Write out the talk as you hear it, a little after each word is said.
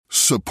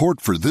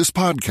Support for this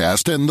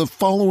podcast and the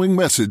following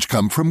message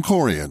come from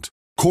Corient.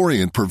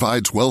 Corient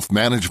provides wealth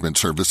management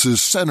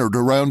services centered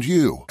around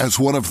you. As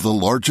one of the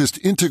largest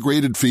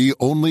integrated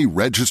fee-only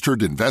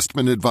registered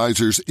investment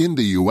advisors in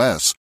the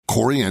U.S.,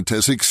 Corient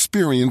has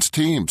experienced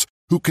teams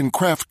who can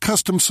craft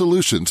custom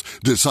solutions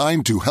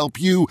designed to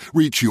help you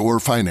reach your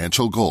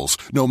financial goals,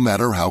 no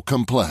matter how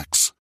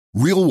complex.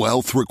 Real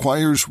wealth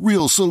requires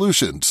real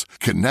solutions.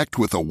 Connect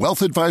with a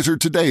wealth advisor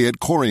today at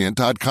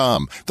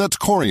Corient.com. That's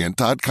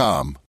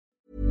Corient.com.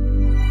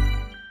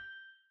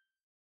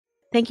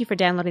 Thank you for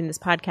downloading this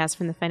podcast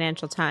from the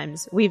Financial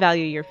Times. We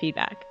value your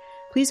feedback.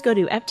 Please go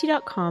to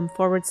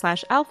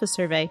ft.com/alpha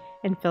survey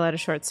and fill out a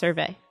short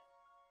survey.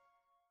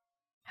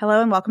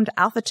 Hello and welcome to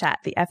Alpha Chat,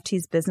 the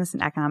FT's Business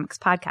and Economics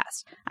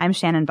podcast. I'm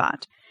Shannon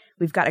Bond.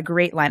 We've got a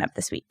great lineup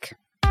this week.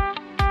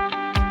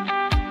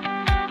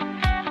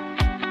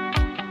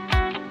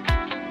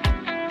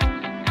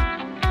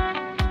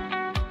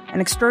 An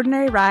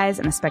extraordinary rise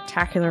and a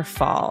spectacular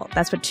fall.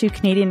 That's what two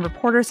Canadian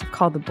reporters have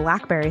called the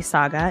BlackBerry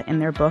saga in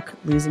their book,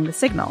 Losing the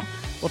Signal.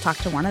 We'll talk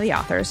to one of the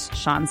authors,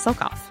 Sean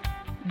Silkoff.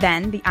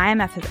 Then, the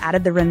IMF has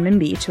added the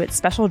renminbi to its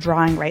special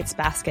drawing rights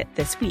basket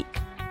this week.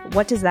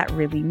 What does that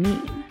really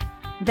mean?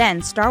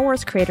 Then, Star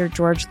Wars creator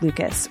George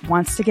Lucas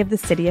wants to give the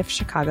city of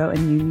Chicago a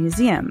new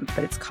museum,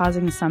 but it's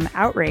causing some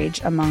outrage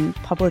among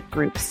public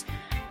groups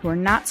who are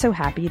not so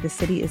happy the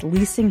city is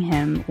leasing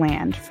him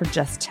land for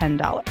just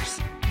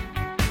 $10.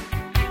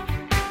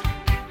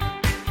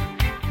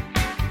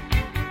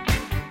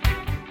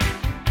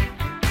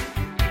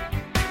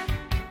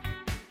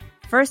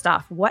 First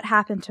off, what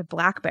happened to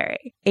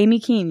BlackBerry? Amy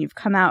Keene, you've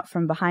come out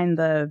from behind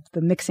the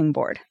mixing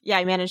board. Yeah,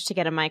 I managed to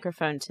get a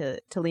microphone to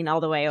lean all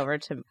the way over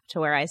to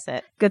where I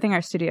sit. Good thing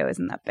our studio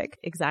isn't that big.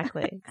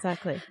 Exactly.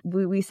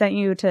 We sent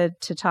you to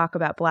talk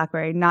about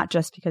BlackBerry, not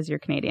just because you're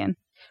Canadian.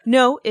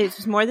 No,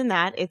 it's more than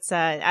that. It's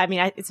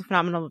it's a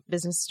phenomenal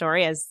business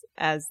story as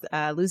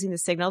Losing the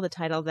Signal, the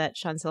title that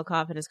Sean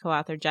Silkoff and his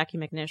co-author Jackie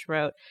McNish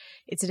wrote.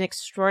 It's an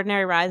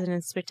extraordinary rise and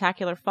a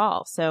spectacular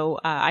fall. So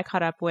I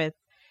caught up with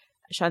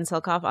Sean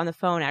Silkoff on the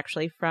phone,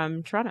 actually,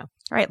 from Toronto. All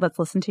right, let's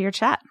listen to your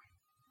chat.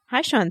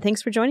 Hi, Sean.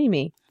 Thanks for joining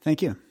me.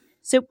 Thank you.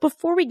 So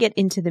before we get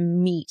into the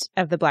meat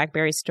of the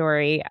BlackBerry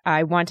story,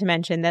 I want to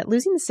mention that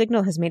Losing the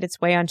Signal has made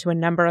its way onto a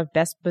number of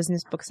Best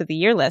Business Books of the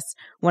Year lists,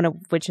 one of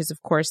which is,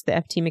 of course, the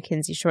FT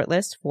McKinsey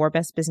shortlist for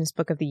Best Business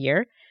Book of the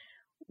Year.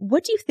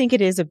 What do you think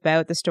it is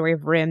about the story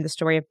of RIM, the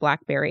story of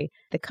BlackBerry,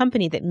 the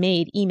company that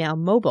made email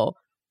mobile?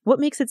 What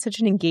makes it such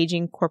an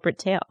engaging corporate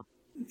tale?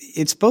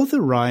 It's both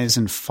a rise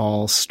and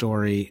fall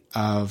story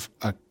of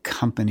a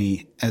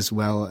company as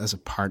well as a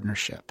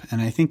partnership.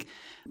 And I think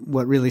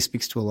what really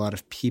speaks to a lot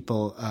of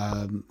people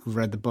who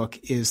read the book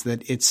is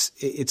that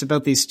it's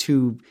about these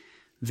two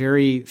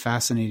very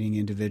fascinating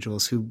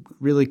individuals who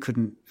really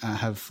couldn't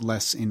have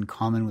less in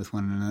common with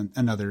one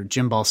another.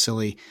 Jim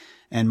Balsillie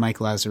and Mike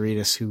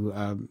Lazaridis, who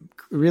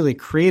really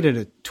created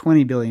a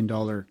 $20 billion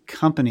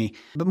company,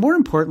 but more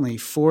importantly,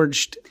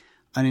 forged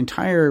an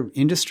entire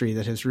industry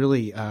that has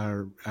really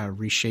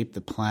reshaped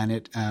the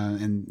planet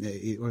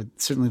or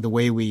certainly the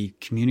way we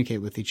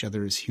communicate with each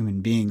other as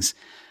human beings.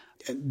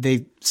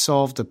 They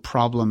solved a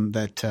problem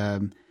that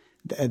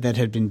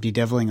had been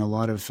bedeviling a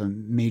lot of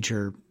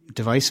major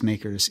device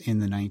makers in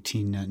the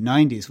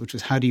 1990s, which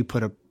was how do you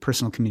put a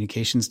personal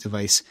communications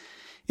device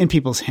in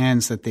people's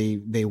hands that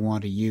they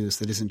want to use,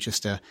 that isn't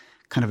just a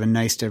kind of a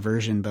nice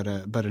diversion, but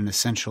an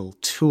essential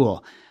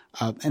tool.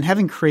 And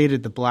having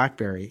created the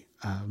BlackBerry,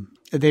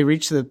 they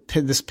reached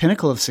this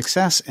pinnacle of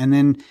success and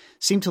then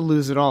seemed to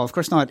lose it all. Of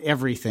course, not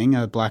everything.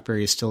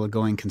 BlackBerry is still a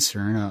going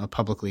concern, a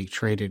publicly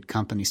traded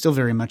company, still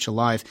very much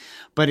alive,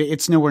 but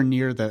it's nowhere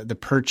near the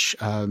perch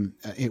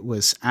it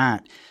was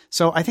at.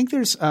 So I think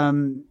there's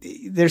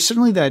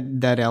certainly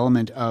that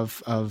element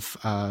of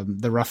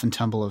the rough and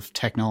tumble of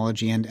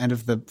technology and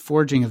of the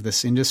forging of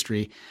this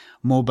industry,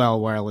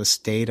 mobile wireless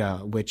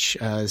data, which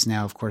is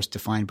now, of course,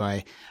 defined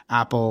by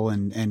Apple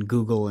and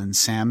Google and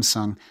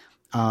Samsung.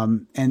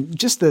 And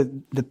just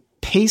the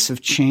pace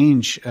of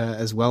change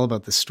as well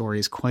about the story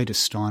is quite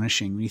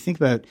astonishing. When you think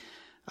about,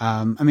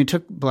 it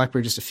took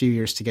BlackBerry just a few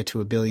years to get to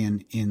 $1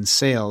 billion in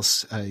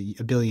sales,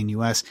 $1 billion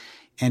US.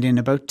 And in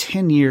about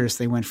 10 years,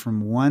 they went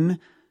from 1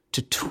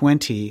 to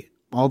 20,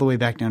 all the way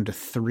back down to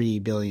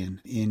 $3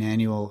 billion in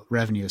annual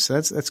revenue. So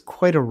that's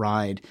quite a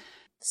ride.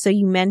 So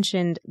you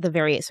mentioned the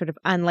very sort of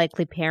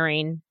unlikely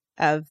pairing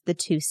of the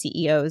two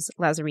CEOs,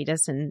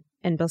 Lazaridis and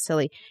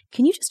Balsillie.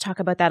 Can you just talk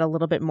about that a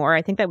little bit more?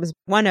 I think that was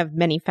one of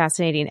many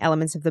fascinating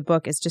elements of the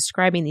book, is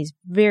describing these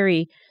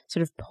very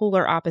sort of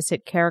polar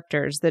opposite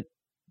characters that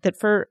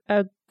for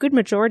a good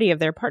majority of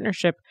their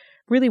partnership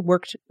really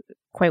worked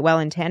quite well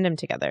in tandem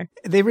together.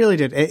 They really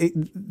did.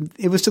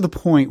 It was to the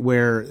point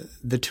where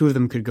the two of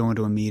them could go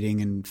into a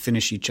meeting and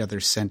finish each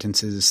other's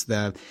sentences.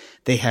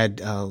 They had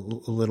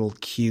little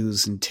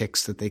cues and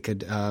ticks that they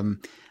could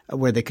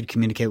where they could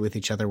communicate with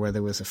each other, where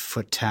there was a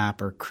foot tap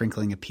or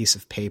crinkling a piece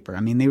of paper. I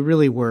mean, they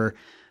really were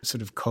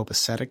sort of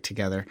copacetic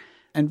together.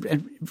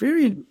 and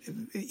very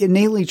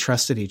innately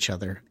trusted each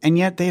other. And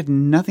yet they had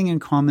nothing in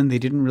common. They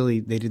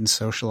didn't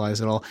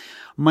socialize at all.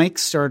 Mike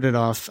started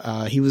off,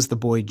 he was the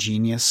boy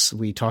genius.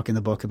 We talk in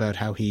the book about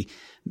how he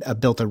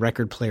built a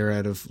record player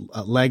out of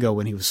Lego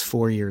when he was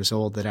 4 years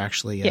old that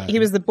actually... he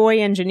was the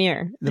boy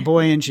engineer. The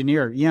boy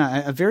engineer.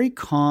 Yeah. A very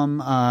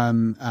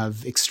calm,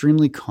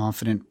 extremely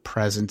confident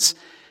presence.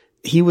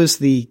 He was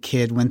the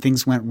kid when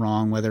things went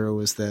wrong, whether it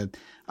was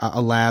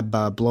a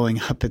lab blowing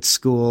up at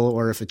school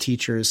or if a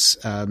teacher's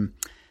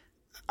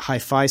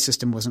hi-fi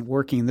system wasn't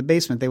working in the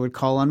basement, they would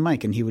call on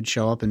Mike and he would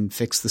show up and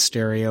fix the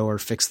stereo or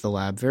fix the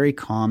lab. Very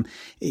calm.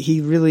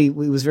 He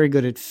was very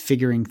good at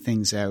figuring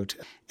things out.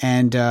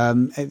 And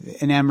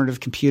enamored of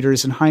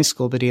computers in high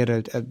school, but he had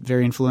a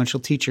very influential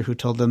teacher who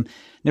told him,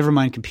 never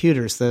mind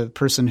computers, the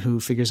person who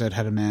figures out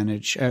how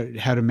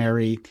to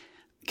marry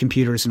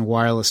computers and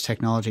wireless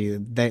technology,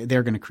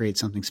 they're going to create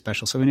something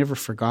special. So he never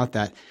forgot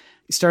that.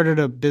 He started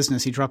a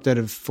business. He dropped out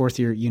of fourth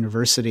year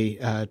university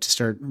to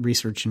start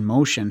research in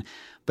motion,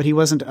 but he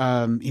wasn't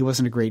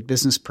a great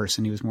business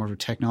person. He was more of a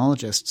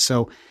technologist.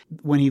 So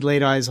when he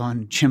laid eyes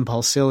on Jim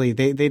Balsillie,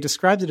 they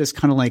described it as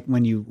kind of like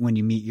when you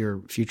meet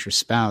your future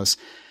spouse.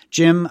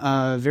 Jim,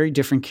 a very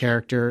different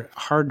character,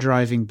 hard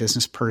driving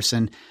business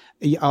person.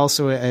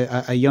 Also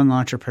a young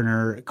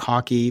entrepreneur,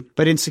 cocky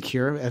but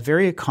insecure,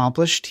 very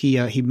accomplished.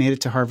 He made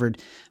it to Harvard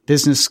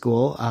Business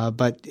School,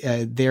 but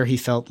there he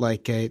felt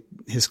like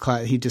his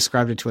class. He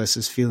described it to us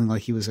as feeling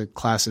like he was a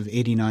class of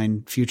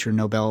 89 future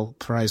Nobel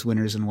Prize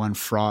winners and one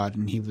fraud,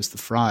 and he was the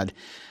fraud.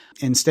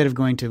 Instead of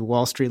going to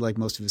Wall Street like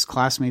most of his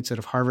classmates out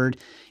of Harvard,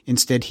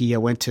 instead he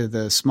went to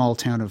the small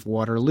town of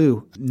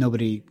Waterloo.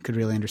 Nobody could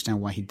really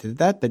understand why he did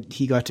that, but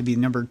he got to be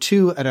number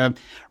 2 at a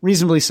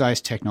reasonably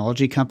sized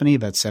technology company,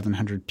 about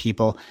 700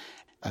 people.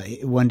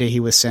 One day he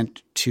was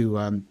sent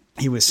to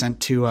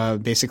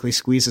basically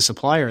squeeze a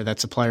supplier. That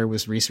supplier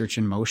was Research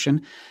in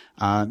Motion.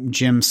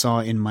 Jim saw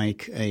in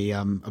Mike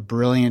a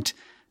brilliant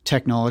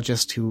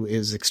technologist who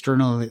is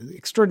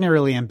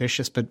extraordinarily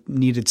ambitious, but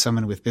needed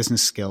someone with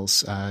business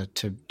skills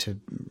to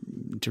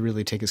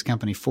really take his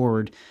company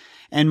forward.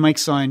 And Mike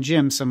saw in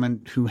Jim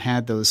someone who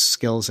had those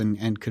skills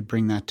and could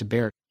bring that to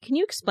bear. Can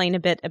you explain a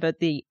bit about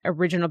the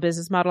original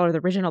business model or the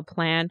original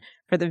plan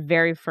for the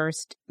very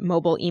first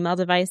mobile email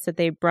device that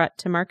they brought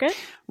to market?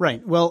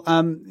 Right. Well,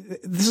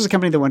 this is a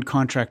company that went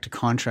contract to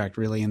contract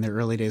really in their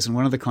early days. And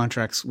one of the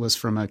contracts was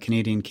from a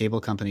Canadian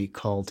cable company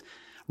called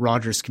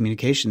Rogers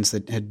Communications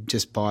that had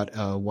just bought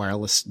a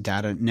wireless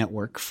data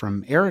network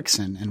from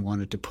Ericsson and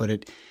wanted to put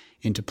it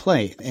into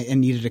play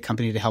and needed a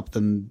company to help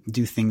them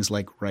do things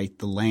like write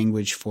the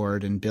language for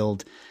it and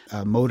build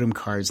modem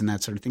cards and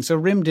that sort of thing. So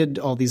RIM did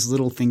all these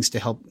little things to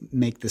help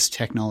make this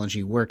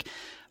technology work.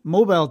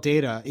 Mobile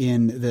data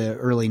in the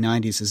early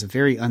 90s is a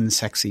very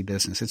unsexy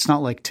business. It's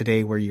not like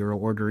today where you're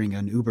ordering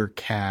an Uber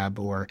cab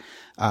or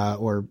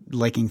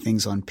liking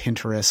things on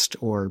Pinterest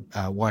or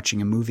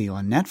watching a movie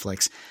on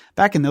Netflix.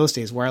 Back in those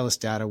days, wireless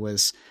data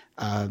was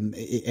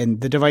and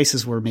the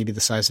devices were maybe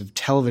the size of a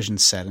television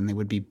set, and they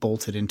would be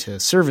bolted into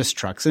service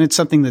trucks. And it's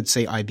something that,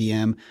 say,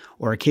 IBM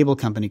or a cable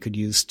company could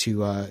use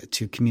to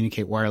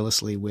communicate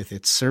wirelessly with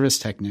its service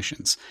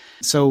technicians.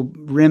 So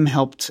RIM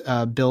helped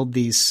build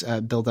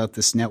out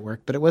this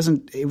network, but it was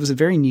a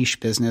very niche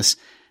business,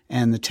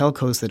 and the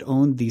telcos that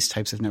owned these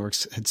types of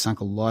networks had sunk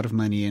a lot of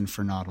money in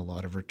for not a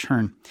lot of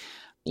return.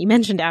 You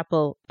mentioned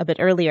Apple a bit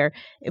earlier.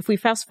 If we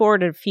fast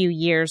forward a few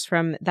years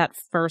from that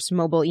first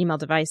mobile email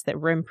device that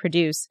RIM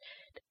produced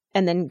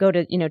and then go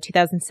to,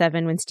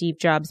 2007 when Steve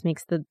Jobs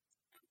makes the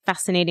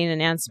fascinating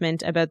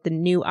announcement about the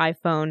new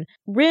iPhone,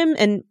 RIM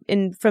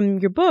and from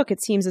your book,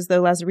 it seems as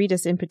though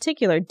Lazaridis in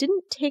particular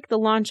didn't take the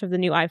launch of the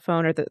new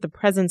iPhone or the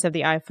presence of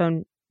the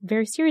iPhone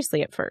very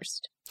seriously at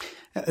first.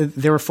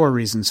 There were 4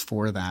 reasons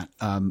for that.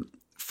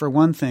 For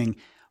one thing,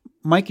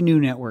 Mike knew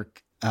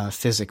network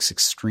physics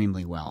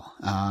extremely well.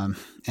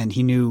 And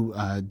he knew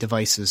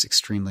devices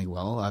extremely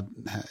well,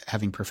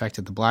 having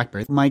perfected the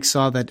BlackBerry. Mike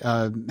saw that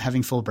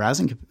having full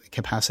browsing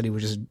capacity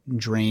would just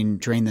drain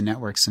the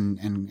networks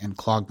and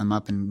clog them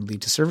up and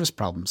lead to service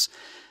problems.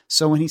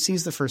 So when he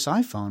sees the first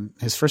iPhone,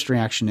 his first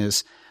reaction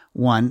is,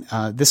 one,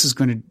 this is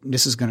going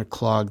to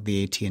clog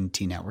the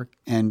AT&T network.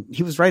 And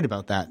he was right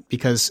about that,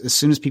 because as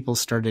soon as people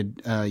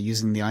started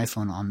using the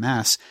iPhone en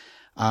masse,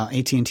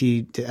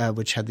 AT&T,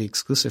 which had the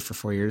exclusive for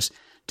 4 years,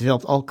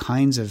 developed all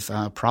kinds of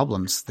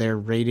problems. Their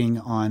rating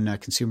on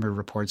consumer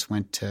reports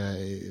went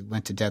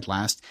to dead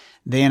last.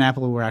 They and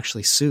Apple were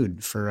actually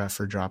sued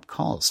for dropped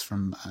calls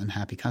from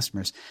unhappy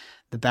customers.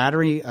 The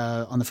battery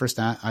on the first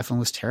iPhone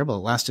was terrible. It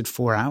lasted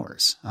 4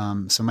 hours.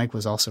 So Mike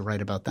was also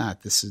right about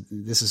that. This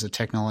is a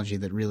technology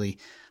that really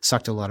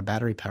sucked a lot of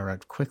battery power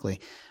out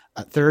quickly.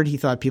 Third, he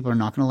thought people are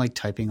not going to like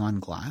typing on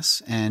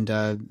glass.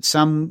 And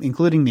some,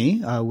 including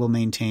me, will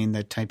maintain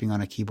that typing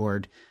on a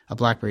keyboard, a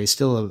BlackBerry, is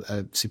still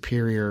a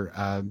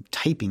superior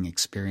typing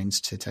experience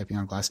to typing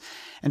on glass.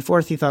 And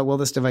fourth, he thought, well,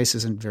 this device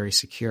isn't very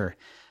secure.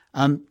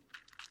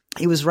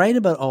 he was right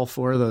about all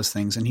four of those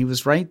things, and he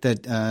was right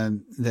that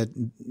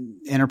that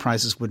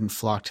enterprises wouldn't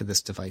flock to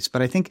this device.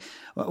 But I think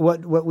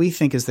what we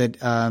think is that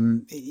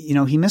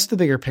he missed the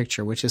bigger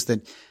picture, which is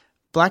that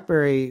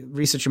BlackBerry,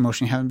 Research in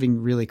Motion,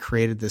 having really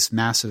created this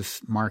massive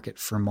market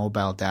for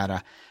mobile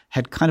data,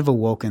 had kind of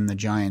awoken the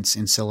giants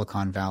in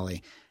Silicon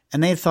Valley,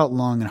 and they had thought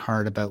long and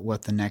hard about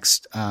what the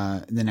next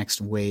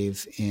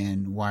wave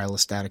in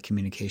wireless data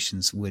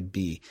communications would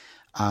be,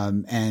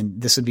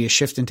 and this would be a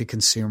shift into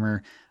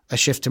consumer. A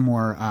shift to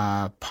more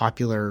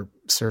popular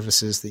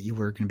services that you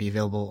were going to be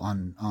available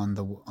on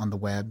the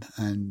web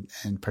and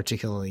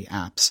particularly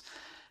apps.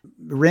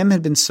 RIM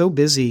had been so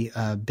busy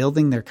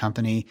building their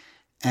company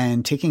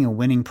and taking a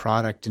winning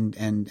product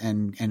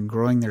and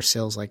growing their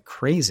sales like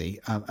crazy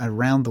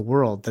around the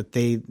world that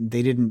they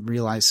didn't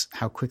realize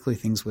how quickly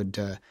things would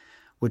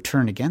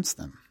turn against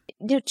them.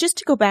 Just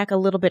to go back a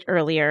little bit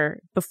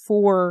earlier,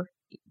 before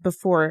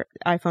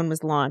iPhone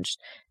was launched,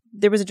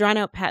 there was a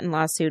drawn-out patent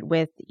lawsuit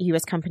with a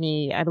U.S.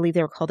 company, I believe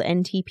they were called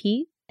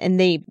NTP, and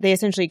they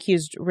essentially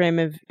accused RIM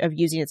of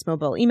using its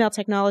mobile email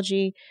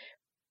technology.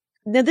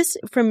 Now, this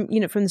from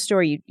the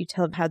story, you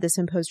tell how this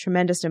imposed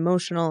tremendous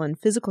emotional and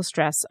physical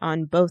stress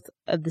on both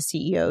of the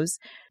CEOs.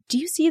 Do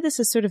you see this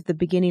as sort of the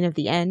beginning of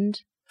the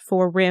end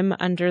for RIM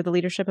under the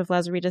leadership of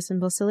Lazaridis and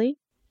Bilsili?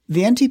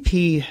 The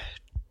NTP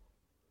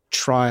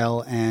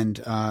trial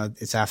and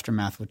its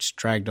aftermath, which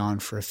dragged on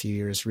for a few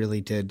years, really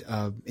did.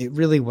 It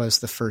really was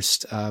the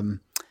first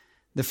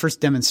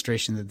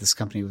demonstration that this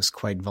company was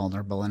quite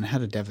vulnerable, and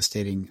had a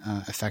devastating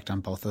effect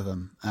on both of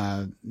them.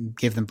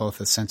 Gave them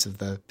both a sense of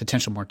the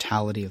potential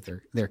mortality of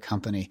their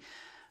company,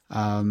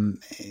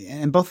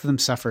 and both of them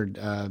suffered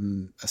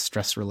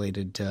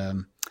stress-related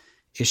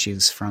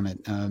issues from it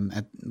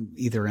at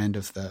either end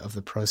of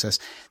the process.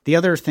 The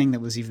other thing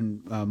that was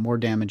even more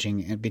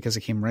damaging, because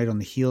it came right on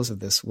the heels of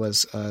this,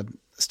 was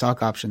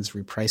stock options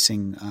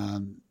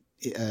repricing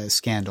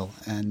scandal,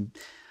 and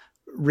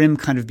RIM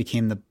kind of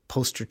became the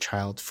poster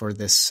child for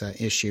this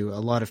issue.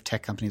 A lot of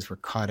tech companies were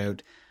caught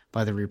out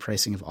by the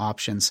repricing of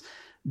options.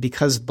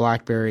 Because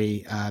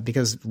BlackBerry,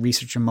 because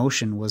Research in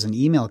Motion was an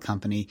email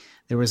company,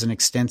 there was an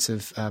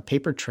extensive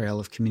paper trail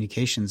of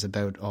communications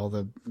about all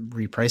the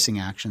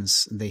repricing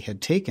actions they had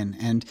taken.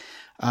 And,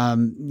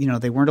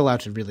 they weren't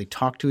allowed to really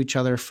talk to each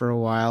other for a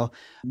while.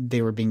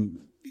 They were being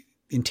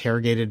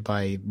interrogated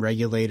by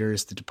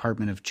regulators, the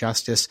Department of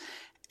Justice.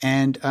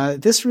 And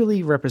this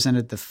really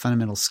represented the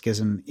fundamental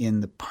schism in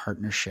the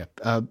partnership.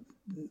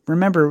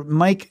 Remember,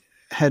 Mike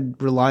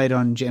had relied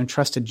on Jim,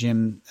 trusted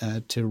Jim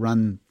to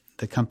run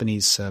the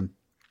company's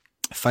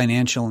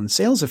financial and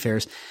sales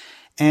affairs,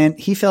 and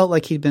he felt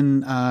like he'd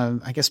been,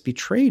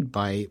 betrayed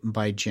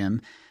by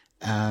Jim,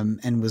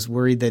 and was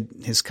worried that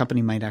his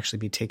company might actually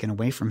be taken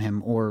away from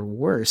him, or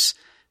worse,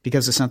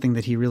 because of something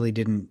that he really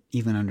didn't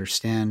even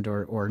understand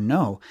or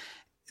know.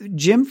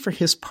 Jim, for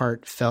his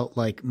part, felt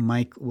like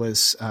Mike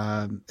was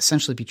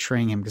essentially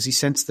betraying him, because he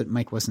sensed that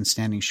Mike wasn't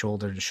standing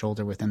shoulder to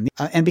shoulder with him,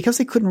 and because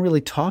they couldn't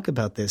really talk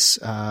about this.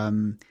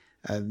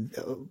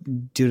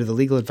 Due to the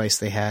legal advice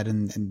they had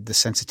and the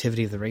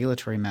sensitivity of the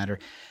regulatory matter,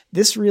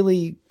 this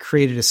really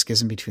created a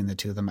schism between the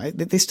two of them.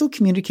 They still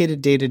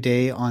communicated day to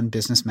day on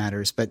business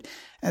matters, but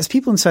as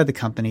people inside the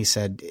company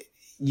said,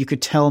 you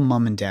could tell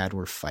mom and dad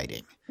were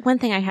fighting. One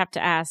thing I have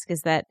to ask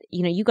is that,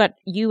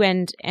 you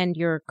and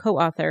your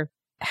co-author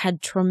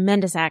had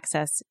tremendous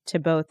access to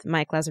both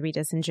Mike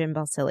Lazaridis and Jim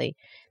Bilsili.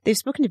 They've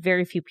spoken to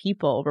very few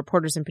people,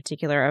 reporters in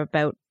particular,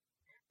 about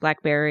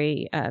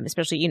BlackBerry,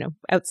 especially,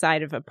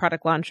 outside of a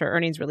product launch or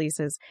earnings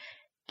releases.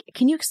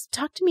 Can you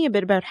talk to me a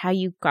bit about how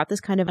you got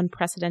this kind of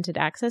unprecedented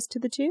access to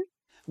the two?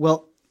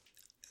 Well,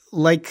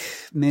 like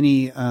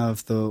many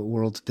of the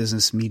world's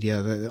business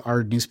media,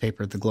 our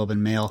newspaper, the Globe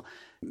and Mail,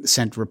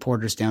 sent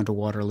reporters down to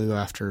Waterloo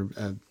after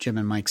Jim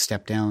and Mike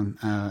stepped down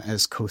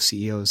as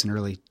co-CEOs in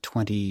early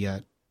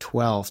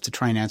 2012 to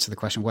try and answer the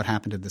question, what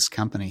happened to this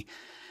company?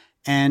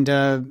 And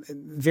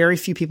very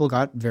few people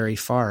got very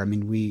far. I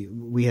mean,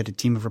 we had a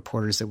team of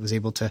reporters that was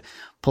able to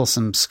pull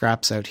some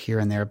scraps out here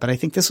and there. But I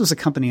think this was a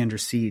company under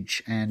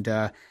siege, and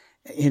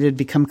it had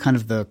become kind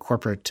of the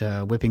corporate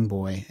whipping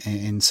boy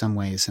in some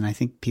ways. And I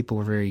think people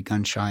were very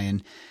gun shy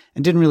and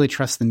didn't really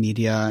trust the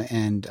media,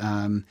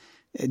 and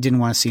didn't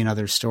want to see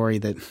another story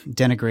that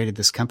denigrated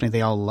this company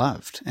they all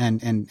loved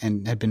and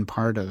had been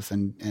part of.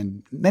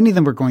 And many of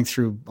them were going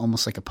through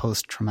almost like a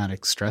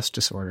post-traumatic stress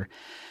disorder.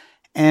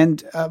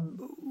 And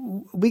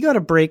we got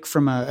a break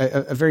from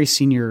a very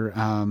senior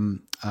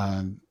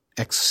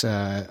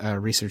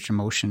ex-Research in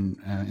Motion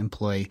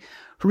employee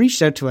who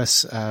reached out to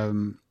us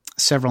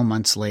several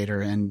months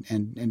later.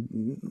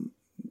 And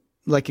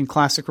like in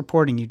classic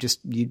reporting,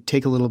 you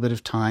take a little bit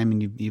of time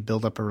and you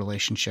build up a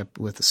relationship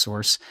with the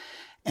source.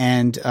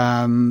 And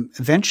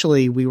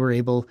eventually we were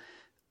able,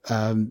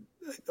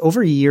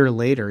 over a year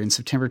later, in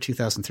September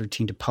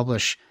 2013, to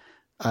publish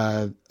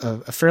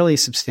a fairly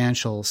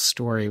substantial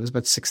story. It was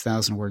about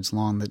 6,000 words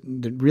long that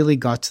really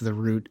got to the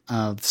root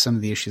of some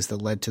of the issues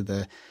that led to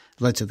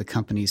the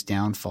company's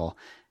downfall.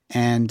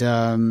 And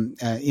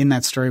in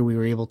that story, we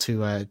were able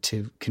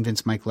to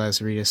convince Mike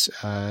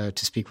Lazaridis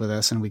to speak with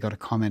us, and we got a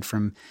comment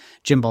from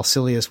Jim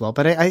Balsillie as well.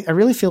 But I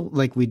really feel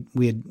like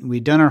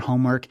we'd done our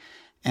homework,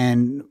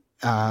 and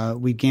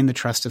we gained the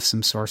trust of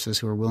some sources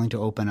who were willing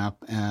to open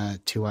up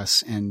to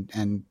us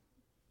and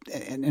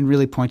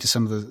really point to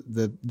some of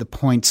the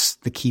points,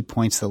 the key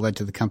points that led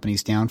to the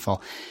company's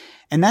downfall.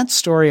 And that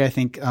story, I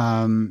think,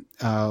 won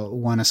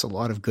us a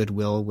lot of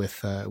goodwill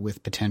with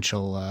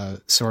potential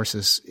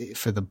sources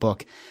for the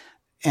book.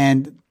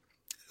 And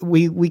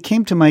we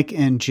came to Mike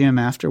and Jim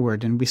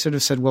afterward, and we sort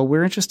of said, well,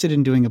 we're interested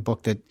in doing a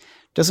book that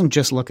doesn't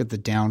just look at the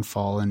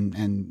downfall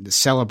and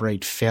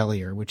celebrate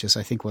failure, which is,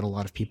 I think, what a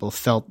lot of people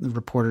felt the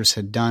reporters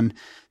had done,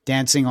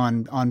 dancing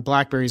on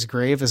BlackBerry's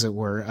grave, as it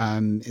were,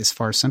 as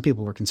far as some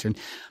people were concerned,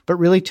 but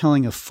really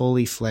telling a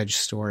fully fledged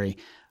story.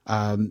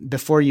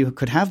 Before you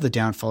could have the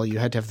downfall, you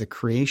had to have the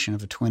creation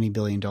of a $20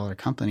 billion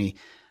company,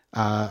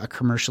 a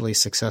commercially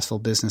successful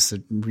business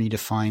that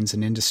redefines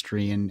an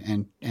industry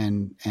and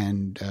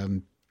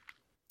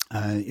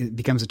it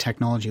becomes a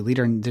technology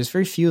leader. And there's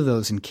very few of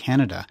those in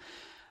Canada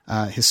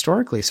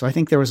historically. So I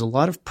think there was a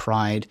lot of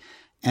pride,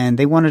 and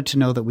they wanted to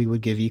know that we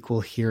would give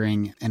equal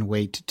hearing and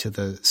weight to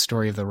the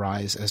story of the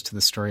rise as to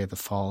the story of the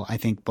fall. I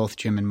think both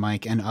Jim and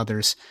Mike and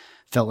others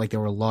felt like there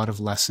were a lot of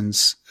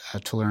lessons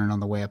to learn on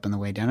the way up and the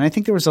way down. And I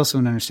think there was also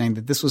an understanding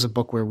that this was a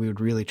book where we would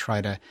really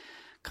try to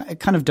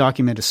kind of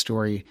document a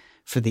story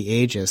for the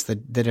ages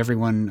that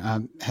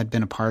everyone had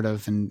been a part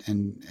of,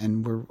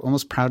 and we're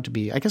almost proud to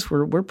be, I guess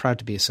we're proud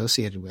to be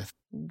associated with.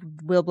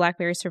 Will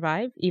BlackBerry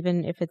survive,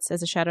 even if it's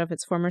as a shadow of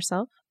its former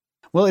self?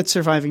 Well, it's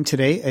surviving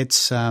today.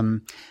 It's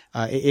run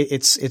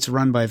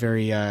by a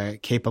very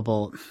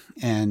capable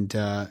and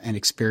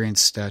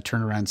experienced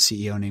turnaround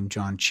CEO named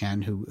John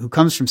Chen, who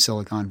comes from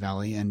Silicon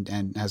Valley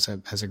and has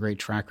a great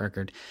track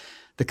record.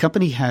 The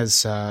company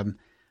has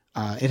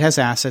it has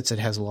assets. It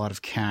has a lot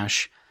of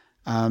cash.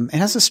 It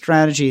has a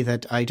strategy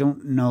that I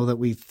don't know that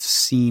we've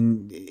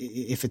seen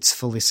if it's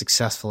fully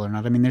successful or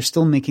not. I mean, they're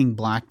still making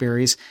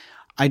BlackBerries.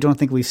 I don't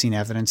think we've seen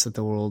evidence that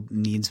the world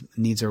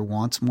needs or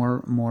wants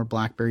more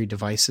BlackBerry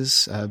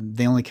devices.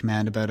 They only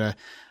command about a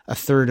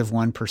third of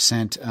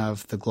 1%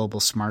 of the global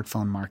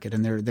smartphone market,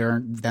 and there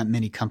aren't that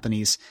many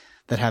companies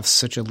that have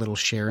such a little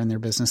share in their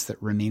business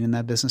that remain in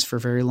that business for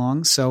very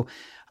long. So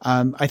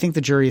I think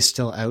the jury is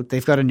still out.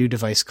 They've got a new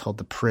device called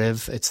the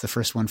Priv. It's the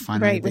first one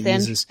finally that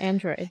uses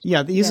Android.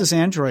 Yeah, that uses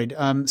Android.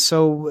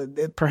 So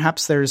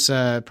perhaps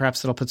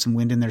that'll put some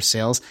wind in their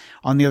sails.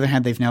 On the other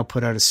hand, they've now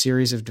put out a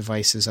series of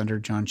devices under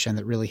John Chen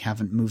that really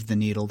haven't moved the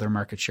needle. Their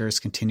market share has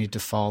continued to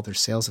fall. Their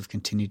sales have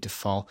continued to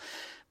fall.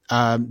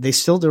 They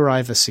still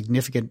derive a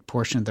significant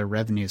portion of their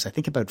revenues, I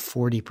think about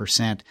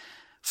 40%,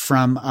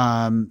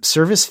 from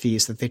service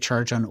fees that they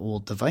charge on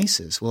old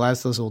devices. Well,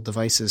 as those old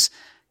devices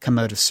come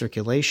out of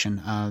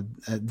circulation,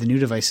 the new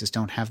devices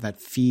don't have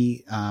that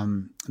fee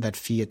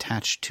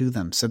attached to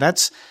them. So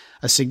that's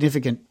a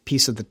significant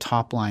piece of the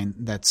top line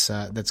that's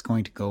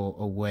going to go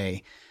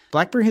away.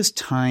 BlackBerry has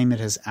time, it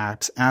has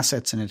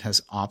assets, and it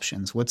has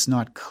options. What's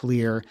not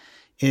clear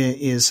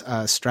is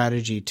a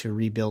strategy to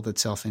rebuild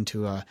itself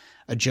into a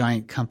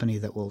giant company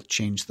that will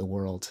change the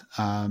world.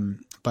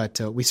 But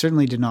we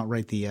certainly did not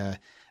write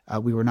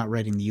we were not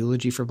writing the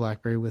eulogy for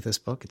BlackBerry with this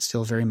book. It's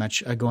still very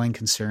much a going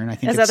concern. I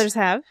think, as others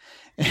have.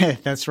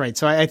 That's right.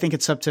 So I think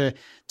it's up to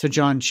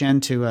John Chen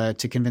to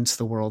convince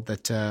the world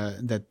that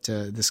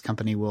this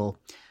company will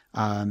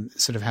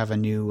sort of have a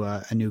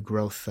new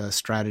growth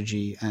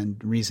strategy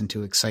and reason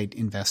to excite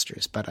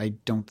investors. But I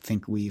don't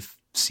think we've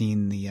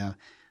seen the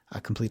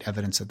complete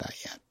evidence of that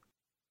yet.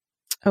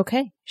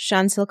 Okay,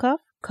 Shawn Silcoff,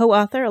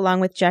 co-author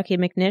along with Jackie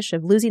McNish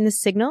of Losing the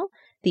Signal,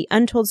 the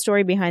untold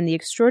story behind the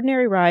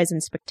extraordinary rise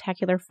and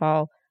spectacular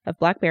fall of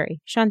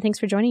BlackBerry. Shawn, thanks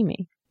for joining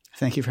me.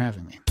 Thank you for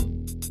having me.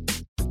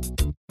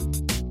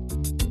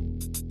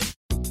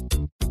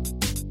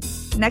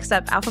 Next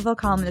up, Alphaville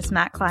columnist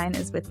Matt Klein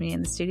is with me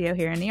in the studio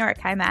here in New York.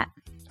 Hi, Matt.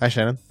 Hi,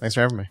 Shannon. Thanks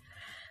for having me.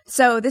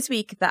 So this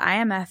week, the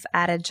IMF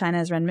added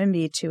China's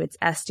renminbi to its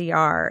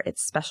SDR,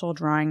 its special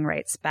drawing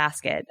rights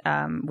basket,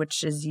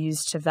 which is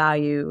used to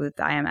value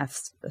the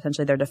IMF's,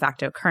 essentially their de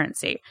facto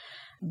currency.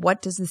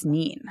 What does this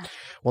mean?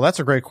 Well, that's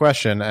a great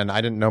question, and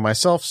I didn't know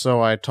myself,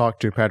 so I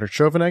talked to Patrick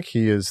Chovanec.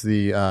 He is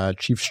the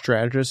chief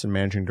strategist and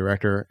managing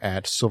director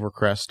at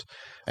Silvercrest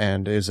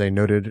and is a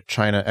noted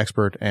China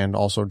expert and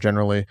also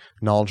generally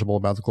knowledgeable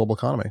about the global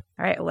economy.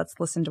 All right, well, let's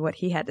listen to what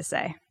he had to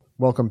say.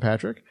 Welcome,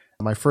 Patrick.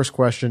 My first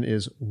question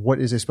is, what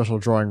is a special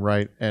drawing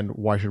right and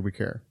why should we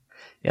care?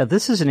 Yeah,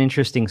 this is an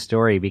interesting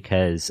story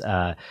because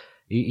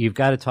you've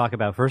got to talk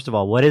about, first of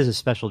all, what is a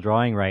special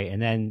drawing right,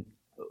 and then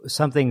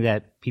something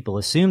that people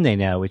assume they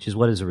know, which is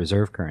what is a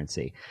reserve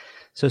currency.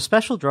 So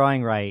special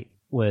drawing right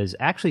was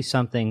actually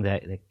something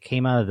that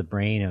came out of the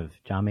brain of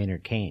John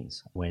Maynard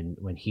Keynes when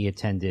he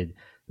attended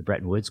the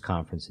Bretton Woods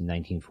Conference in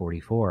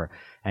 1944.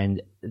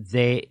 And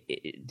the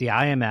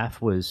IMF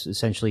was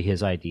essentially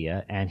his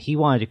idea, and he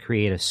wanted to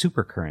create a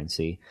super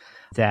currency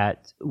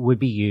that would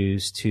be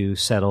used to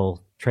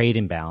settle trade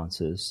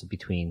imbalances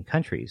between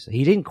countries.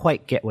 He didn't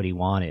quite get what he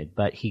wanted,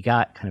 but he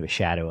got kind of a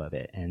shadow of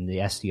it. And the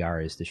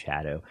SDR is the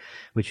shadow,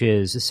 which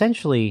is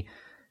essentially,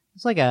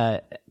 it's like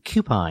a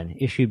coupon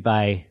issued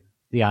by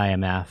the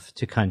IMF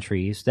to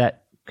countries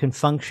that can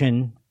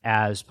function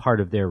as part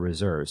of their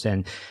reserves.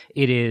 And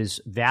it is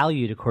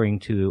valued according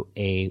to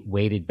a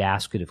weighted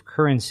basket of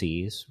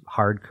currencies,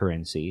 hard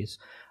currencies.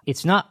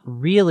 It's not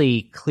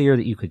really clear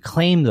that you could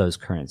claim those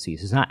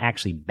currencies. It's not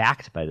actually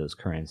backed by those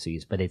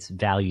currencies, but it's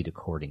valued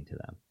according to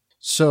them.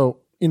 So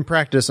in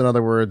practice, in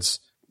other words,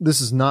 this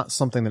is not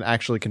something that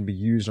actually can be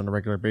used on a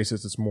regular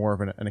basis. It's more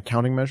of an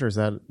accounting measure. Is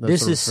that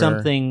this is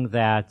something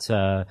that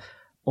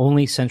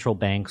only central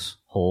banks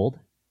hold.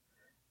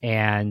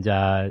 And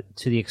to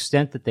the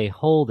extent that they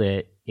hold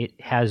it, it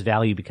has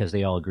value because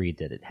they all agreed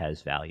that it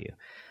has value.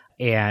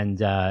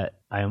 And I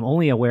am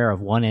only aware of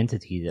one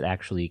entity that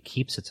actually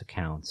keeps its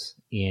accounts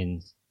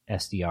in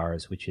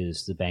SDRs, which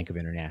is the Bank of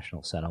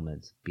International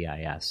Settlements,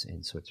 BIS,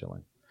 in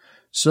Switzerland.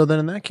 So then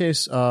in that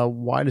case,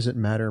 why does it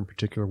matter in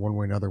particular, one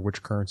way or another,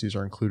 which currencies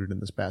are included in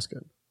this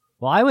basket?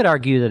 Well, I would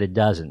argue that it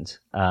doesn't,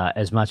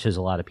 as much as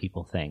a lot of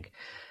people think.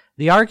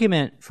 The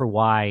argument for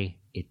why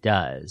it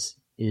does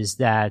is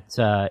that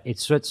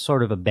it's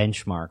sort of a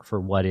benchmark for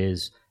what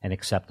is an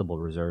acceptable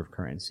reserve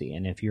currency.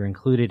 And if you're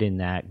included in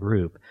that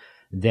group,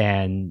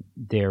 then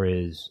there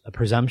is a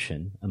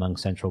presumption among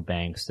central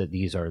banks that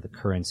these are the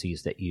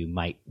currencies that you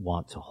might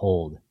want to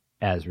hold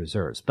as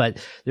reserves.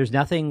 But there's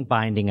nothing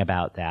binding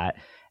about that,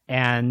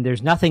 and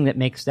there's nothing that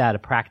makes that a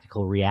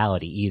practical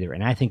reality either.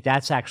 And I think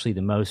that's actually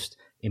the most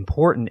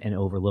important and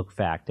overlooked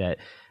fact, that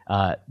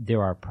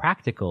there are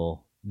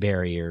practical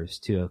barriers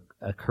to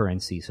a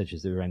currency such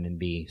as the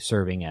renminbi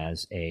serving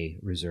as a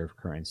reserve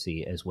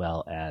currency, as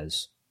well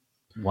as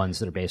ones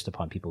that are based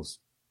upon people's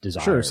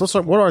desires. Sure. So let's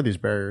start, what are these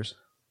barriers?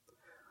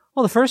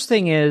 Well, the first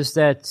thing is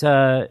that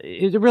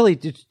there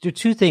are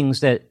two things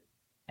that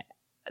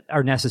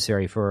are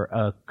necessary for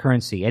a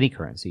currency, any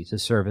currency, to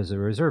serve as a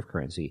reserve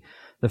currency.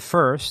 The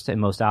first and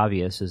most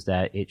obvious is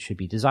that it should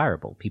be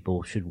desirable.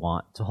 People should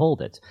want to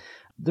hold it.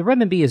 The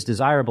renminbi is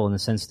desirable in the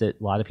sense that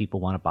a lot of people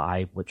want to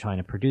buy what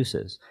China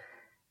produces.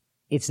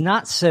 It's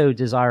not so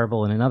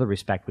desirable in another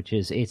respect, which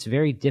is it's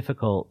very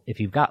difficult.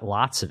 If you've got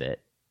lots of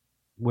it,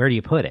 where do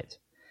you put it?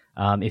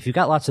 If you've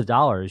got lots of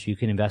dollars, you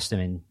can invest them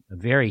in a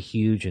very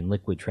huge and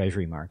liquid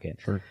treasury market.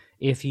 Sure.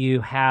 If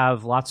you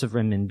have lots of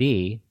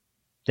renminbi,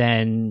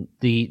 then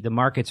the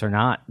markets are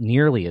not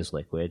nearly as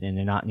liquid and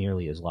they're not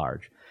nearly as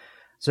large.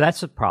 So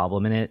that's a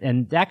problem,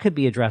 and that could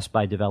be addressed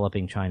by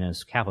developing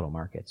China's capital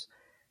markets.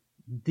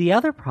 The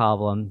other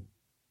problem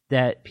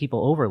that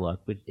people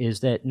overlook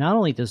is that not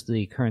only does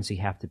the currency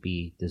have to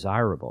be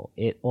desirable,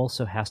 it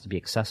also has to be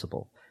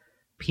accessible.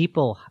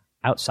 People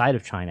outside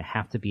of China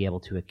have to be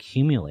able to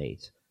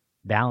accumulate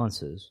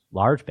balances,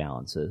 large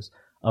balances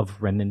of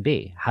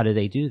renminbi. How do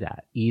they do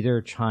that?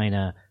 Either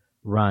China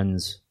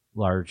runs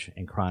large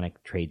and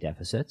chronic trade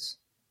deficits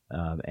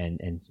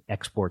and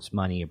exports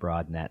money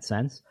abroad in that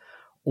sense,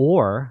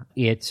 or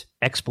it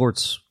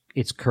exports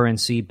its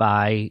currency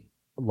by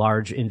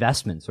large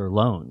investments or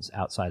loans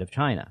outside of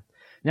China.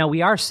 Now,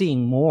 we are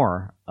seeing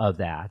more of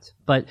that,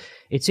 but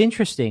it's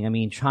interesting. I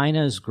mean,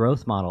 China's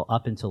growth model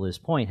up until this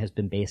point has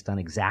been based on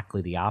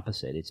exactly the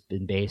opposite. It's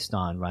been based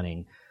on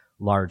running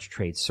large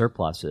trade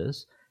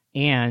surpluses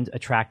and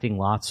attracting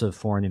lots of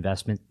foreign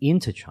investment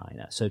into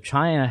China. So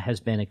China has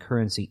been a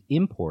currency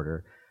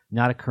importer,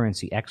 not a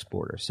currency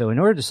exporter. So in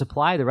order to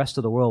supply the rest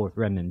of the world with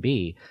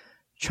renminbi,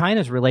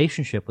 China's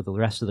relationship with the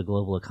rest of the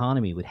global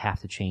economy would have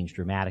to change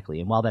dramatically.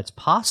 And while that's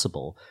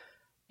possible,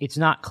 it's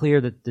not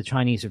clear that the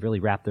Chinese have really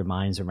wrapped their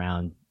minds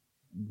around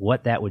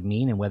what that would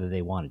mean and whether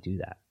they want to do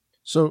that.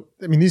 So,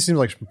 I mean, these seem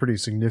like some pretty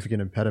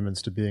significant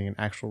impediments to being an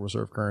actual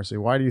reserve currency.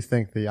 Why do you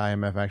think the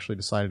IMF actually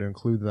decided to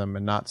include them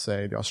and not,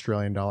 say, the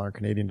Australian dollar and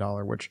Canadian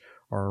dollar, which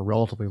are a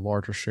relatively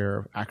larger share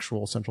of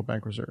actual central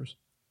bank reserves?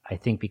 I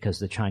think because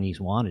the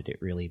Chinese wanted it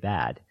really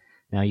bad.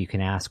 Now you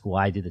can ask,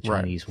 why did the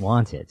Chinese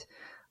want it?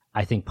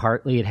 I think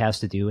partly it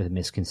has to do with a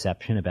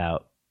misconception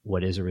about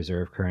what is a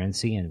reserve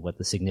currency and what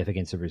the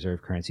significance of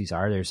reserve currencies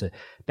are.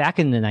 Back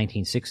in the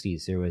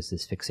 1960s, there was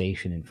this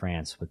fixation in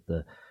France with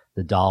the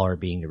dollar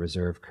being the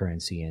reserve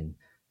currency, and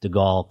de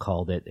Gaulle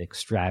called it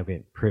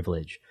extravagant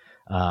privilege.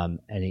 And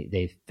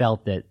they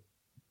felt that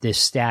this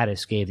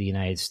status gave the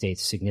United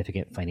States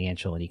significant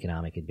financial and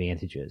economic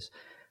advantages.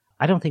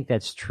 I don't think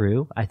that's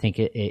true. I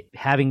think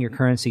having your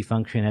currency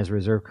function as a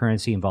reserve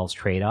currency involves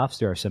trade-offs.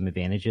 There are some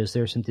advantages,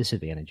 there are some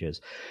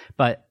disadvantages.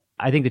 But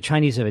I think the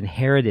Chinese have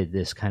inherited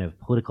this kind of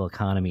political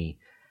economy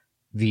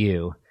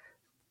view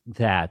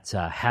that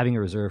having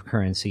a reserve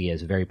currency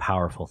is a very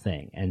powerful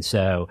thing. And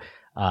so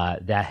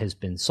that has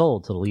been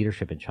sold to the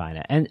leadership in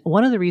China. And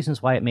one of the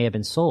reasons why it may have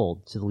been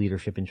sold to the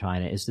leadership in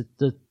China is that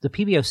the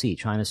PBOC,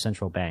 China's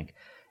central bank,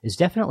 is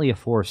definitely a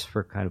force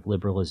for kind of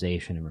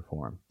liberalization and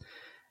reform.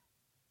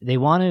 They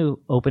want to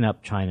open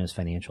up China's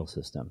financial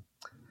system.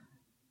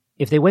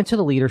 If they went to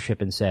the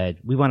leadership and said,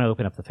 we want to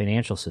open up the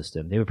financial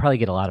system, they would probably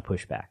get a lot of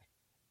pushback.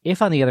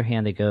 If, on the other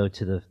hand, they go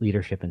to the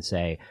leadership and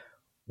say,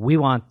 we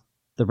want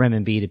the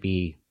renminbi to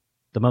be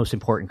the most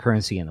important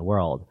currency in the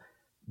world,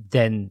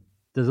 then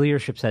the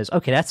leadership says,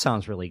 okay, that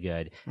sounds really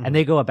good. Mm-hmm. And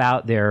they go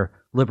about their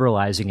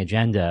liberalizing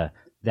agenda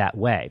that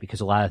way,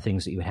 because a lot of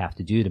things that you would have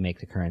to do to make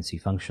the currency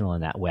functional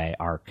in that way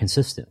are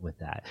consistent with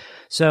that.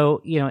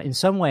 So, in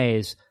some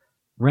ways,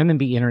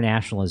 renminbi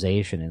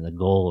internationalization and the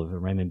goal of the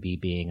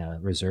renminbi being a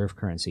reserve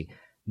currency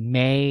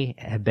may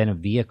have been a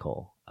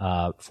vehicle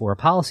for a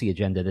policy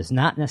agenda that's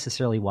not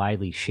necessarily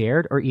widely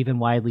shared or even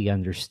widely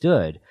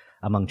understood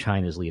among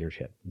China's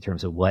leadership in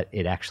terms of what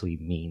it actually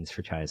means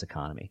for China's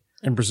economy.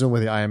 And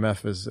presumably the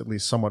IMF is at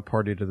least somewhat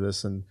party to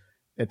this and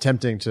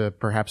attempting to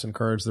perhaps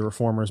encourage the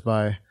reformers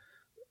by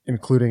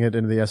including it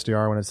into the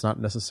SDR when it's not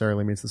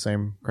necessarily meets the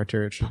same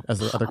criteria as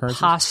the other currencies?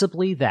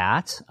 Possibly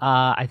that.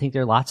 I think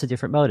there are lots of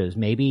different motives.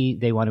 Maybe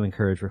they want to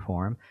encourage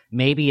reform.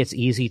 Maybe it's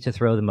easy to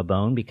throw them a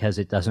bone because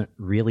it doesn't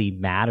really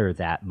matter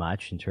that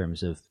much in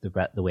terms of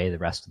the way the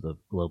rest of the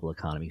global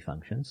economy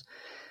functions.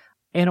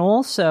 And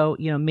also,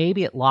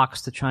 maybe it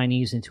locks the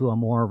Chinese into a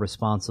more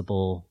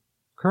responsible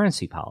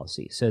currency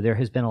policy. So there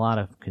has been a lot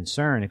of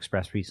concern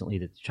expressed recently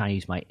that the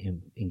Chinese might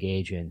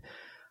engage in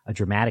a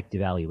dramatic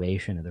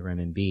devaluation of the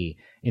renminbi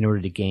in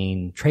order to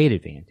gain trade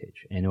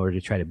advantage, in order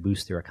to try to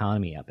boost their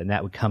economy up. And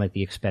that would come at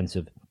the expense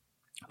of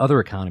other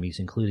economies,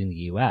 including the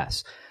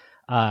U.S.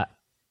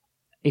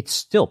 It's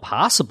still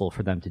possible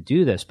for them to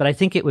do this, but I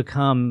think it would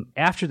come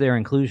after their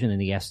inclusion in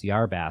the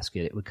SDR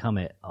basket. It would come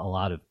at a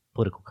lot of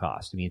political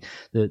cost. I mean,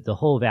 the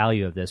whole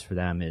value of this for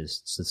them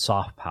is the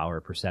soft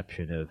power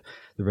perception of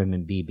the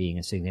renminbi being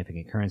a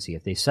significant currency.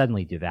 If they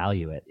suddenly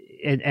devalue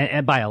it,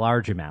 and by a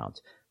large amount,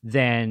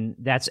 then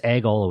that's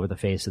egg all over the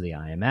face of the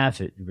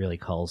IMF. It really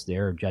calls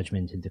their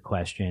judgment into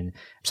question.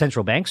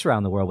 Central banks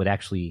around the world would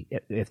actually,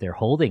 if they're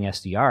holding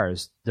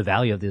SDRs, the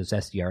value of those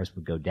SDRs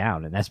would go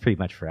down, and that's pretty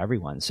much for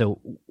everyone. So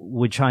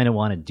would China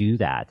want to do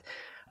that?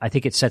 I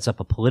think it sets up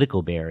a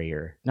political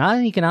barrier, not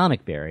an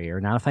economic barrier,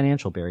 not a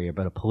financial barrier,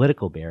 but a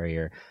political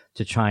barrier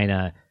to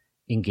China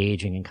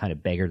engaging in kind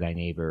of beggar thy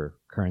neighbor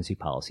currency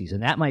policies.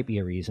 And that might be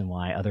a reason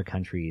why other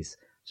countries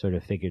sort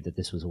of figured that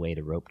this was a way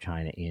to rope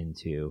China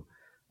into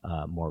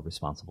more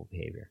responsible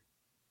behavior.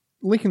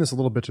 Linking this a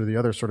little bit to the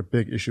other sort of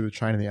big issue with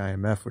China and the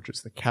IMF, which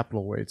is the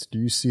capital weights, do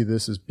you see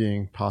this as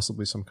being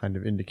possibly some kind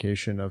of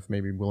indication of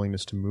maybe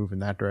willingness to move in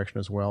that direction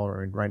as well?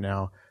 Or right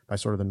now, by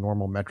sort of the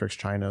normal metrics,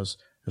 China's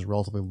has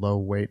relatively low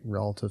weight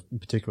relative, in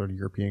particular to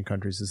European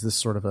countries. Is this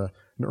sort of an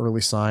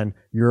early sign?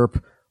 The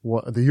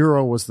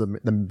euro was the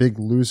big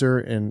loser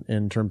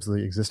in terms of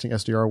the existing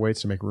SDR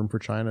weights to make room for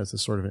China. Is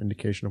this sort of an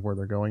indication of where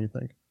they're going, you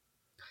think?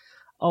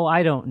 Oh,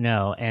 I don't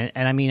know.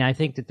 And I mean, I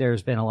think that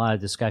there's been a lot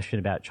of discussion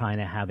about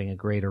China having a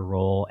greater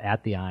role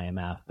at the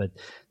IMF, but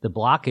the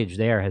blockage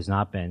there has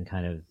not been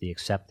kind of the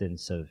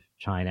acceptance of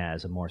China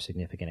as a more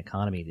significant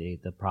economy.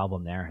 The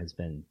problem there has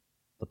been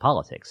the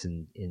politics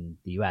in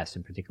the U.S.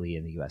 and particularly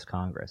in the U.S.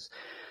 Congress.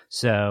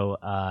 So,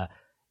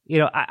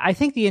 I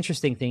think the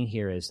interesting thing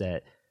here is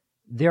that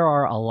there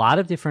are a lot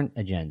of different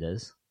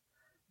agendas.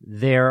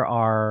 There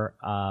are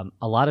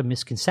a lot of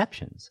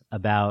misconceptions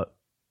about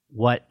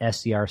what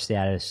SDR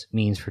status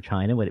means for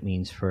China, what it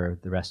means for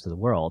the rest of the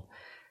world.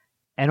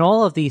 And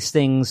all of these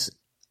things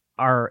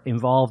are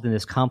involved in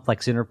this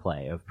complex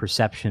interplay of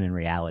perception and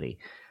reality.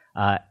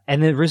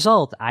 And the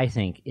result, I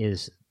think,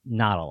 is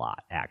not a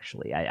lot,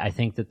 actually. I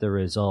think that the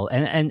result,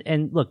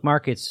 and look,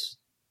 markets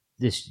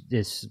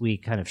this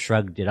week kind of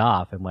shrugged it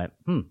off and went,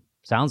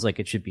 sounds like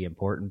it should be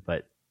important,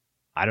 but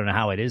I don't know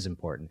how it is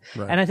important.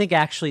 Right. And I think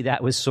actually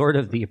that was sort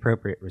of the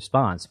appropriate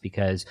response,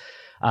 because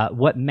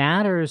what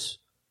matters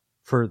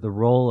for the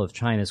role of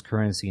China's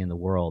currency in the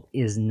world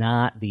is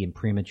not the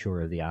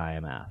imprimatur of the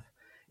IMF.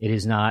 It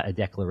is not a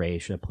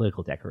declaration, a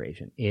political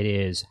declaration. It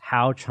is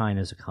how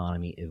China's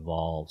economy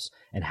evolves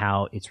and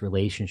how its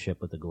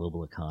relationship with the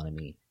global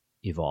economy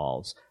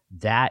evolves.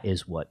 That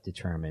is what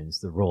determines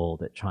the role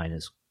that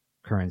China's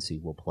currency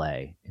will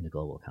play in the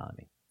global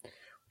economy.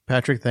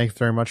 Patrick, thanks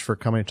very much for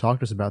coming to talk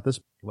to us about this.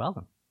 You're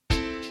welcome.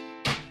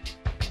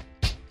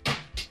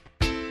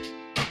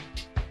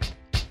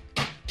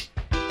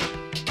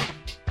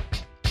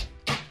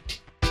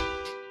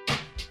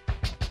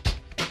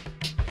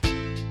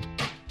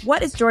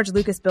 What is George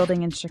Lucas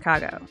building in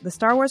Chicago? The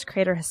Star Wars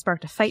creator has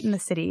sparked a fight in the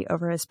city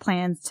over his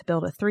plans to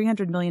build a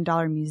 $300 million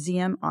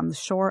museum on the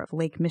shore of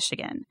Lake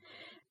Michigan.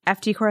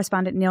 FT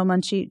correspondent Neil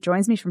Munchie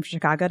joins me from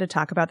Chicago to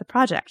talk about the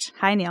project.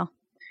 Hi, Neil.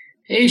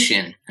 Hey,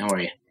 Shin. How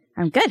are you?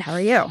 I'm good. How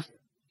are you?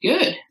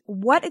 Good.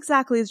 What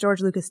exactly is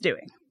George Lucas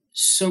doing?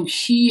 So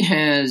he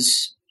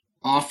has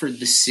offered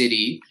the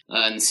city,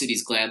 and the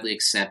city's gladly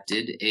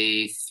accepted,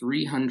 a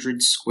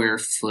 300 square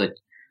foot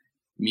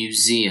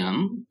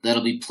museum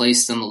that'll be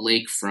placed on the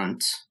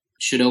lakefront.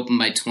 Should open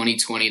by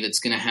 2020. That's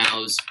going to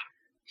house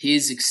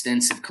his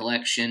extensive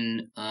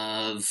collection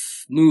of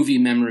movie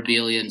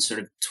memorabilia and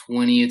sort of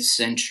 20th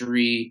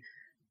century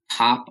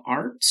pop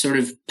art, sort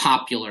of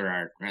popular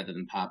art rather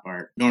than pop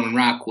art. Norman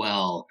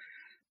Rockwell,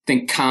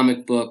 think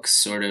comic books,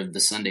 sort of the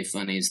Sunday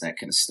Funnies, that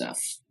kind of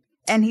stuff.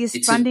 And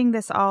he's funding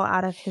this all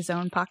out of his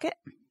own pocket?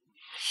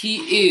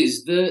 He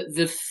is.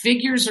 The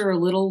figures are a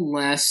little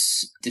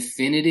less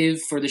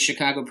definitive for the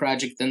Chicago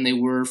project than they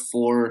were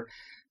for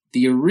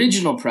the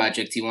original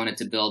project he wanted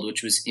to build,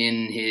 which was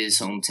in his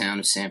hometown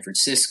of San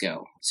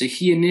Francisco. So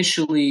he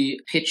initially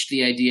pitched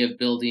the idea of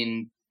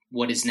building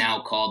what is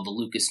now called the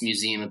Lucas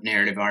Museum of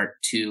Narrative Art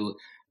to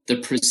the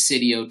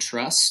Presidio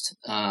Trust,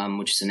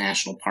 which is a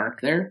national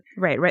park there.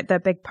 Right. The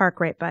big park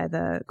right by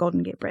the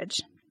Golden Gate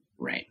Bridge.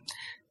 Right.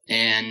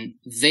 And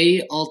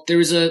there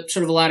was a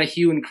sort of a lot of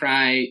hue and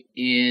cry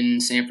in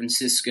San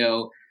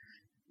Francisco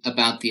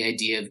about the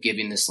idea of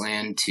giving this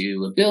land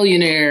to a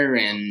billionaire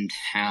and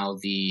how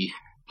the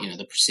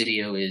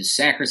Presidio is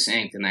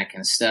sacrosanct and that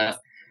kind of stuff.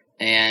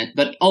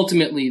 But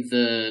ultimately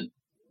the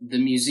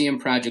museum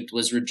project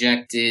was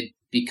rejected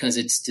because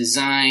its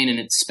design and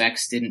its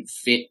specs didn't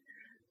fit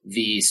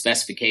the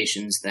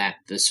specifications that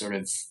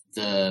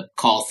the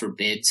call for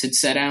bids had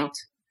set out.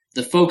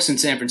 The folks in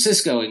San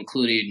Francisco,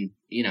 including,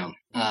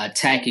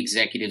 tech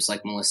executives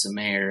like Melissa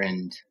Mayer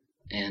and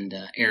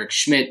Eric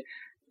Schmidt,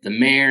 the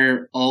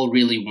mayor all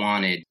really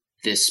wanted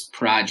this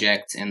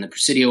project, and the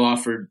Presidio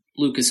offered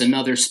Lucas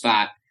another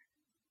spot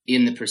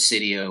in the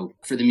Presidio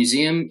for the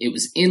museum. It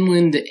was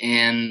inland,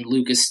 and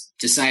Lucas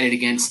decided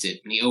against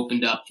it, and he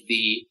opened up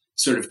the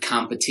sort of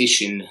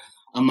competition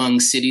among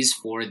cities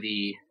for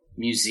the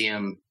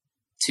museum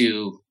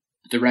to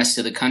the rest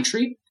of the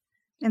country.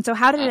 And so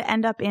how did it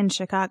end up in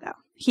Chicago?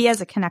 He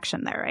has a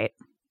connection there, right?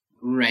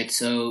 Right.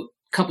 So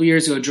a couple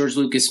years ago, George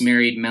Lucas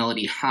married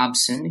Melody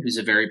Hobson, who's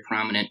a very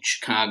prominent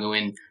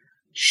Chicagoan.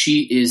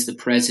 She is the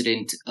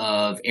president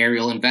of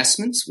Ariel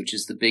Investments, which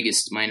is the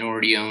biggest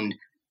minority-owned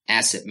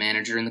asset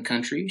manager in the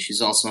country.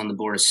 She's also on the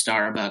board of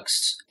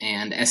Starbucks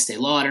and Estee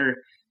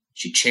Lauder.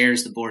 She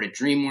chairs the board at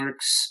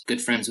DreamWorks,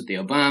 good friends with the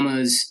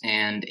Obamas,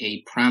 and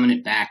a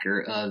prominent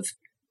backer of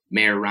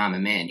Mayor Rahm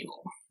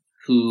Emanuel,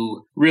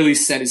 who really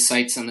set his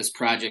sights on this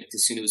project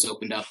as soon as it was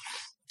opened up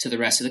to the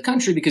rest of the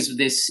country, because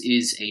this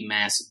is a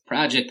massive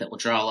project that will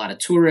draw a lot of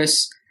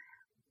tourists,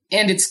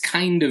 and it's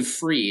kind of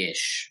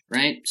free-ish,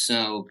 right?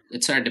 So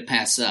it's hard to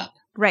pass up.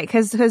 Right,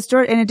 because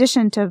in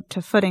addition to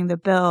footing the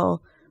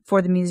bill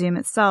for the museum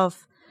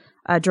itself,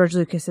 George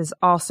Lucas is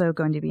also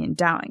going to be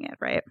endowing it,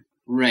 right?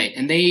 Right,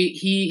 and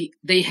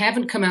they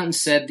haven't come out and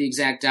said the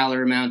exact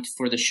dollar amount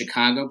for the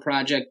Chicago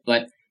project,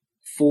 but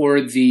for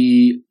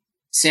the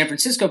San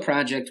Francisco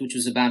project, which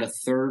was about a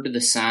third of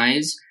the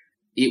size,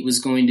 it was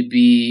going to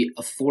be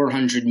a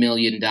 $400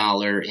 million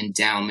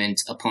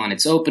endowment upon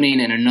its opening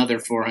and another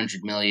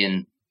 $400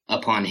 million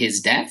upon his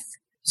death.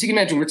 So you can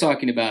imagine we're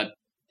talking about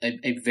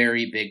a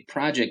very big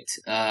project.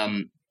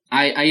 I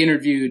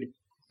interviewed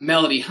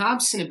Melody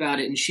Hobson about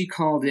it, and she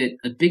called it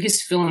the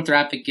biggest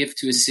philanthropic gift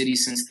to a city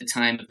since the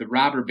time of the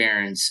robber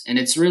barons. And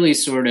it's really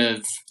sort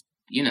of,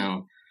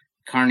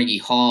 Carnegie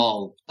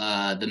Hall,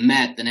 the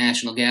Met, the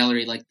National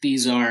Gallery, like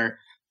these are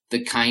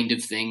the kind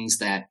of things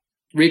that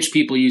rich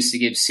people used to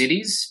give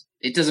cities.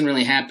 It doesn't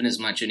really happen as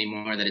much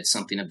anymore that it's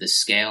something of this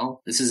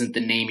scale. This isn't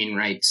the naming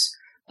rights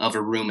of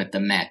a room at the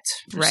Met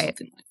or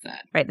something like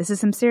that. Right. This is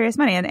some serious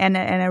money and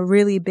a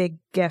really big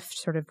gift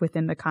sort of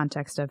within the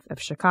context of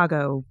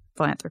Chicago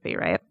philanthropy,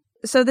 right?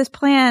 So this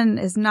plan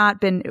has not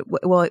been,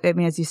 well, I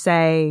mean, as you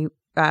say,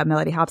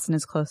 Melody Hobson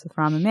is close with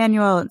Rahm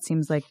Emanuel. It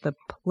seems like the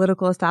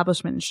political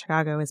establishment in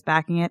Chicago is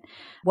backing it.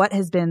 What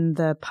has been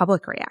the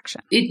public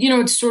reaction?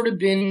 It's sort of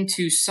been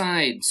two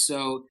sides.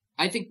 So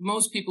I think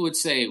most people would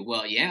say,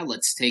 well, yeah,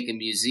 let's take a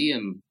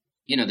museum.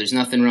 There's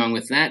nothing wrong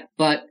with that.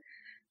 But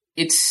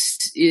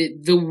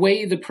the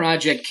way the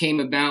project came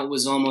about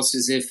was almost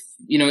as if,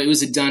 it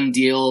was a done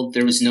deal.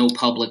 There was no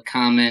public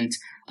comment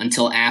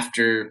until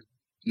after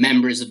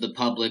members of the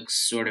public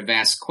sort of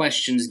asked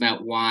questions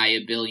about why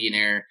a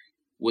billionaire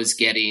was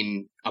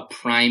getting a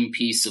prime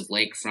piece of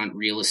lakefront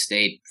real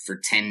estate for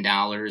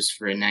 $10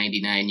 for a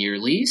 99-year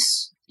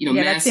lease.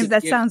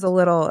 That sounds a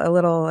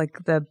little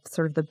like the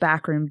sort of the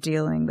backroom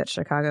dealing that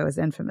Chicago is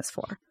infamous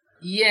for.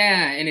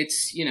 Yeah, and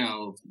it's,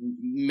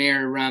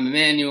 Mayor Rahm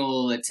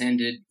Emanuel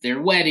attended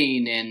their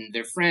wedding and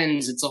their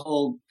friends. It's a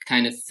whole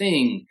kind of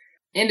thing.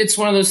 And it's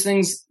one of those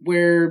things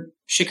where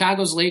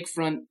Chicago's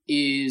lakefront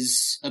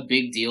is a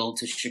big deal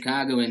to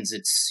Chicagoans.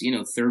 It's,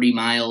 30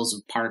 miles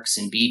of parks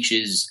and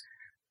beaches.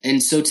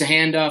 And so to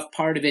hand off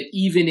part of it,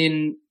 even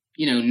in,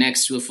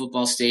 next to a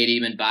football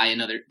stadium and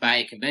buy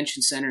a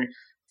convention center,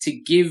 to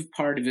give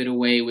part of it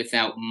away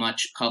without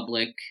much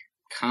public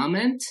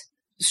comment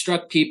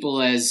struck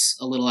people as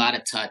a little out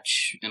of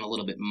touch and a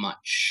little bit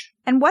much.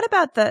 And what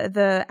about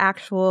the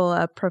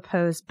actual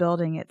proposed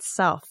building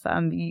itself?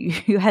 You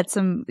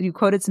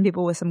quoted some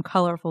people with some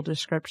colorful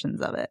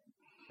descriptions of it.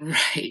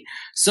 Right.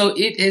 So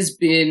it has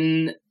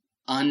been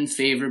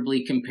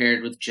unfavorably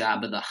compared with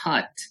Jabba the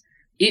Hutt.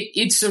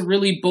 It's a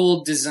really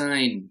bold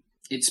design.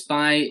 It's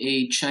by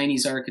a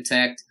Chinese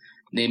architect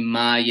named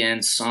Ma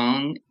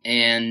Yansong,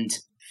 and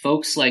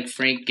folks like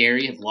Frank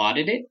Gehry have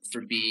lauded it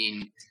for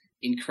being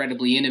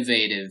incredibly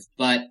innovative,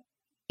 but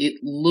it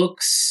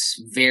looks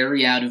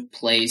very out of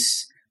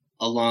place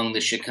along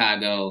the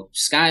Chicago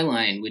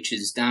skyline, which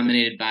is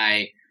dominated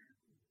by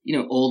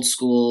old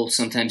school,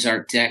 sometimes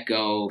Art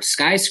Deco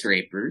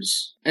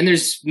skyscrapers. And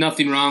there's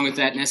nothing wrong with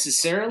that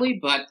necessarily,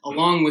 but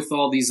along with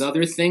all these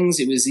other things,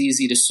 it was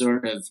easy to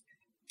sort of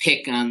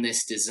pick on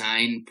this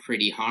design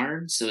pretty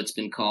hard. So it's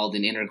been called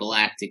an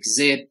intergalactic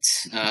zit,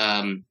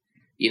 a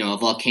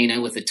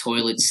volcano with a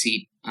toilet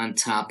seat on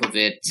top of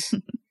it.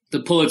 The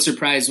Pulitzer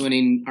Prize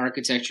winning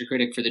architecture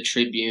critic for the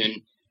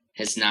Tribune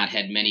has not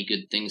had many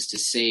good things to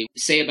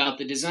say about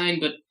the design,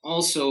 but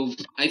also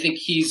I think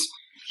he's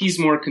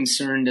more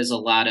concerned, as a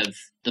lot of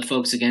the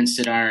folks against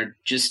it are,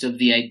 just of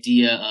the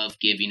idea of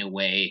giving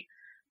away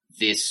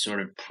this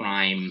sort of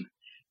prime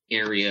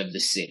area of the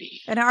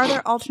city. And are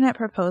there alternate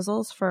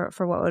proposals for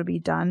what would be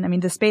done? I mean,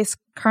 the space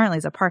currently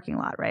is a parking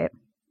lot, right?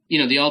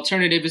 The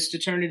alternative is to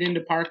turn it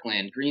into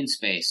parkland, green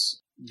space.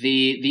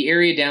 The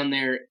area down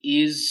there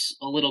is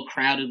a little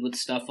crowded with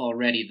stuff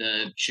already.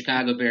 The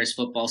Chicago Bears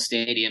football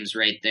stadium's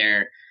right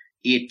there.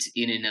 It,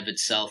 in and of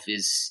itself,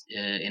 is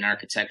an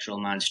architectural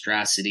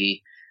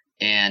monstrosity.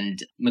 And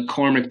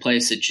McCormick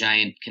Place, a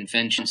giant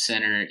convention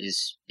center,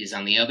 is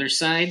on the other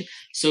side.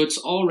 So it's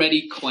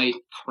already quite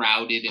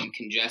crowded and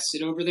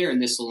congested over there,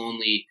 and this will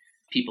only,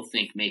 people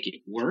think, make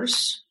it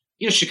worse.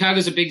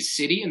 Chicago's a big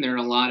city, and there are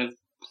a lot of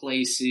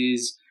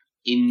places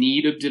in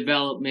need of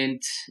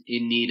development,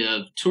 in need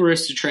of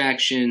tourist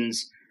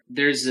attractions.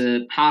 There's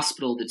a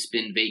hospital that's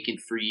been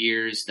vacant for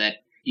years,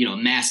 that, a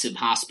massive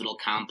hospital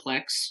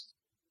complex,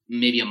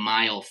 maybe a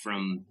mile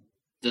from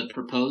the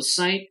proposed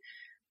site,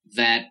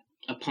 that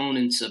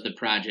opponents of the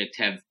project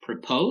have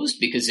proposed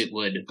because it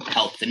would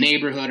help the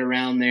neighborhood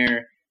around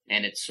there,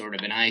 and it's sort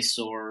of an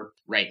eyesore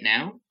right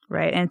now.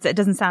 Right, and it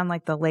doesn't sound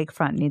like the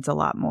lakefront needs a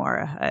lot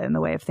more in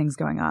the way of things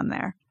going on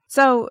there.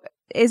 So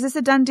is this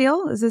a done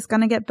deal? Is this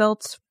going to get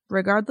built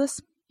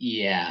regardless?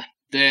 Yeah.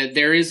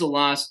 There is a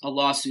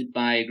lawsuit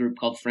by a group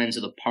called Friends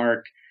of the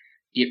Park.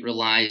 It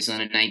relies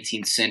on a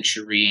 19th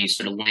century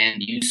sort of land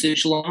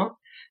usage law.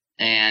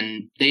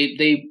 And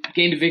they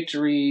gained a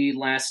victory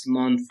last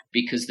month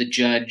because the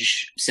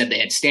judge said they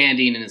had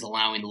standing and is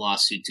allowing the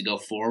lawsuit to go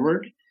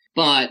forward.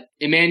 But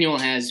Emanuel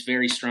has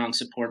very strong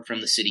support from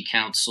the city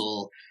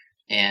council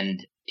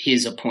and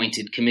his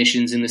appointed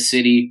commissions in the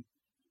city.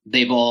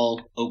 They've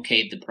all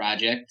okayed the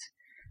project,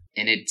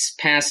 and it's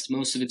passed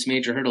most of its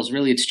major hurdles.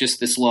 Really, it's just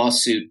this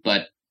lawsuit,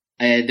 but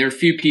there are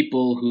few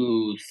people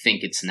who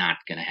think it's not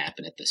going to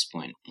happen at this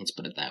point. Let's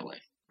put it that way.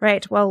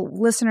 Right. Well,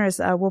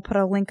 listeners, we'll put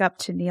a link up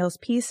to Neil's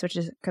piece, which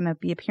is going to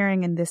be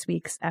appearing in this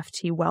week's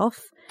FT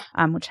Wealth,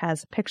 which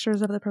has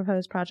pictures of the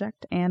proposed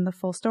project and the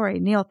full story.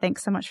 Neil,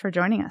 thanks so much for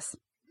joining us.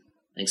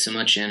 Thanks so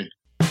much, Jen.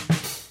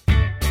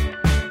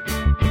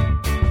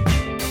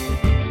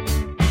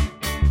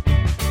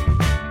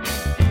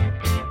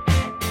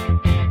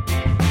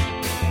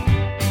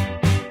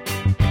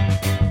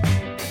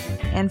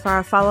 And for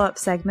our follow-up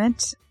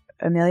segment,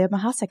 Amelia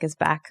Mahasek is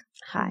back.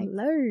 Hi.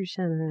 Hello,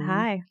 Shannon.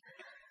 Hi.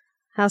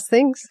 How's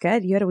things?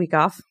 Good. You had a week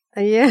off.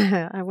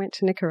 Yeah, I went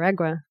to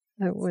Nicaragua.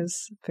 It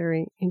was a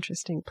very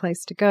interesting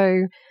place to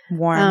go.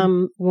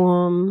 Warm.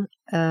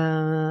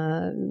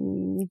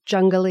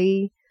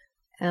 Jungly.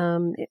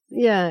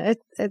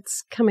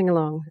 It's coming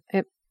along.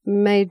 It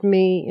made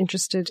me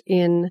interested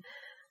in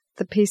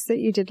the piece that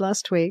you did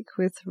last week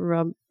with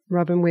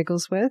Robin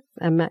Wigglesworth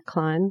and Matt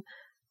Klein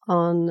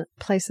on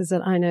places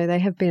that I know they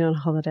have been on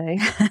holiday.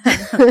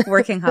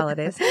 Working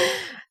holidays.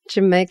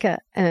 Jamaica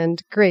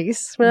and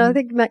Greece. Well, I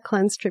think Matt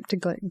Klein's trip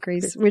to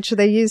Greece, which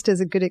they used as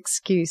a good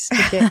excuse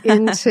to get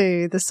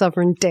into the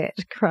sovereign debt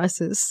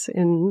crisis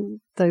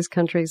in those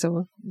countries,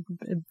 or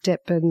debt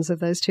burdens of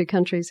those two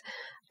countries.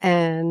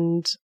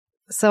 And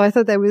so I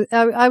thought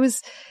I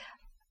was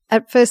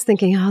at first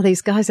thinking,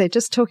 these guys, they're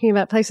just talking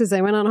about places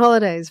they went on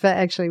holidays. But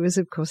actually it was,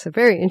 of course, a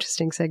very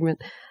interesting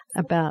segment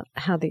about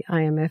how the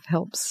IMF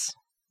helps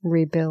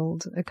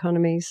rebuild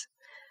economies.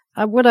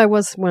 What I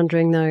was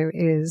wondering, though,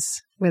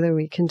 is whether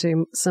we can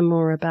do some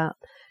more about,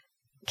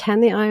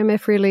 can the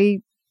IMF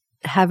really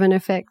have an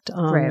effect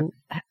on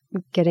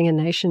getting a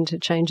nation to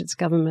change its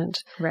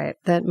government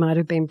that might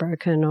have been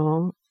broken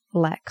or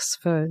lax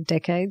for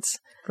decades?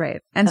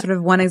 Right. And sort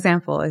of one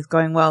example is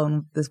going well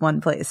in this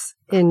one place.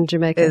 In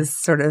Jamaica. Is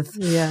sort of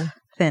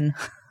thin.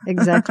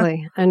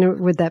 Exactly. And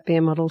would that be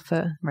a model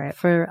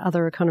for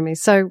other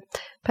economies? So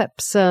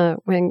perhaps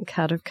when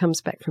Carter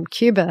comes back from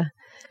Cuba,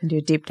 and do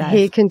a deep dive.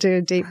 He can do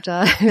a deep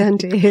dive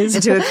into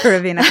a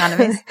Caribbean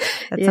economies.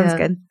 That sounds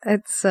good.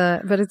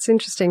 But it's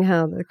interesting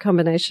how the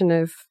combination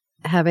of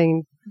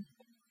having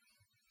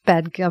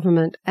bad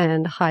government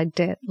and high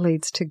debt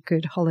leads to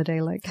good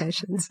holiday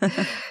locations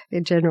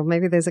in general.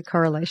 Maybe there's a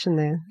correlation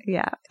there.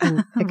 Yeah.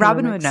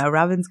 Robin would know.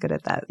 Robin's good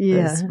at that.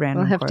 Yeah.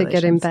 We'll have to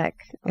get him back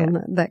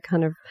on that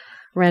kind of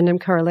random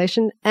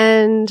correlation.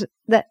 And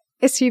that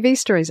SUV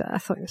stories, I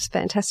thought it was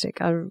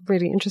fantastic. I'm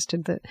really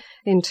interested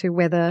into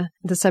whether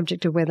the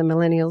subject of whether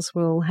millennials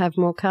will have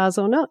more cars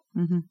or not.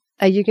 Mm-hmm.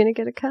 Are you going to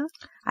get a car?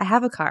 I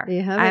have a car.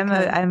 You have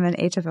I'm an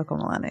atypical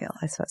millennial,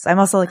 I suppose. I'm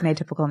also like an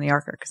atypical New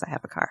Yorker because I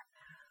have a car.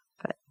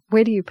 But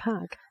Where do you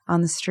park?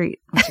 On the street,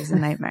 which is a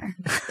nightmare.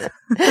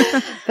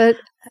 But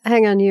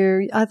hang on,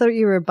 I thought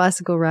you were a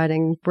bicycle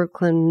riding,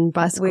 Brooklyn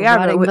bicycle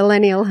riding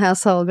millennial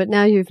household, but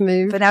now you've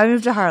moved. But now we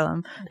moved to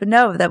Harlem. But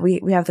no, that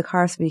we have the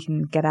car so we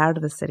can get out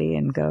of the city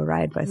and go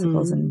ride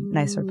bicycles in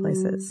nicer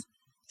places.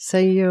 So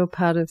you're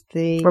part of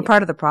we're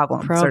part of the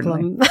problem.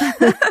 Certainly.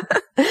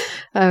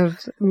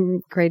 Of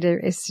greater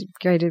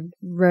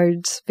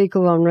roads,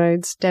 vehicle on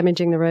roads,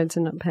 damaging the roads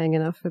and not paying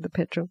enough for the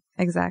petrol.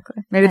 Exactly.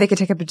 Maybe they could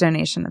take up a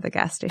donation at the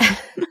gas station.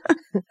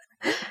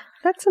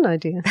 That's an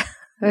idea.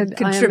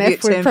 Contribute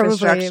IMF would to probably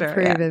infrastructure,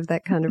 approve of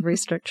that kind of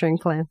restructuring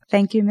plan.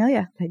 Thank you,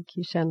 Amelia. Thank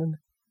you, Shannon.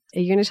 Are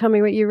you going to tell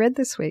me what you read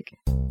this week?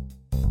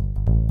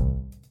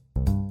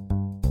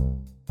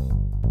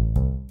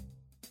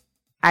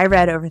 I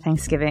read over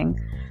Thanksgiving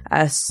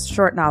a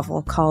short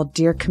novel called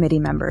Dear Committee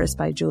Members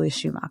by Julie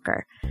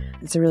Schumacher.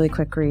 It's a really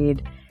quick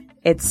read.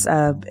 It's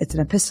an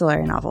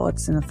epistolary novel.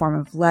 It's in the form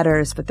of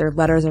letters, but they're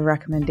letters of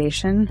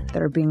recommendation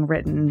that are being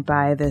written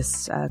by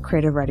this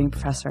creative writing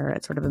professor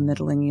at sort of a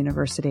middling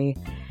university.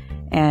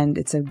 And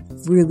it's a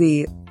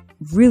really,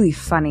 really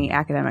funny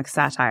academic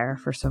satire,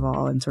 first of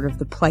all, and sort of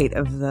the plight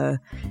of the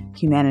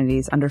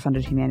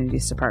underfunded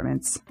humanities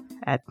departments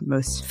at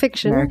most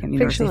American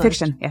universities.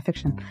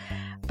 Fiction.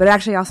 But it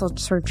actually also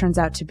sort of turns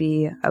out to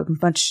be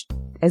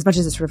as much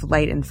as it's sort of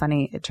light and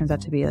funny, it turns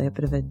out to be like a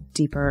bit of a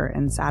deeper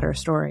and sadder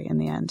story in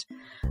the end.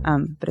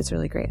 But it's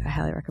really great. I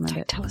highly recommend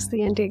it. Tell us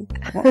the ending.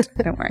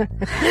 Don't worry.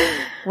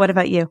 What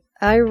about you?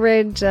 I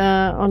read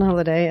on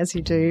holiday, as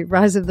you do,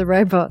 Rise of the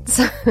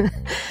Robots.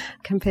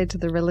 Compared to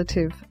the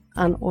relative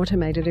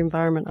unautomated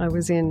environment I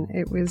was in,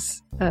 it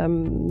was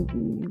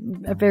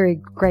a very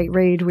great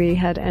read. We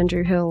had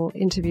Andrew Hill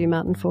interview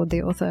Martin Ford,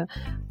 the author,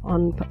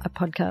 on a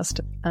podcast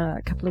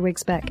a couple of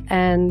weeks back,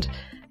 and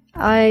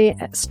I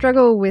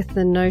struggle with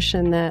the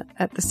notion that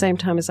at the same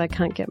time as I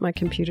can't get my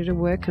computer to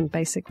work and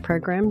basic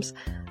programs,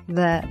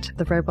 that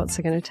the robots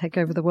are going to take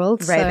over the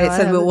world. Right. They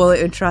said we'll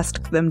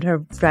entrust them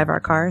to drive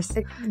our cars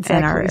and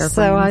our airplanes.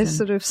 So I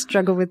sort of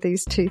struggle with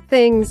these two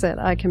things, that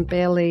I can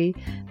barely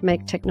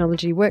make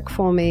technology work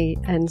for me,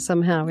 and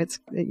somehow it's,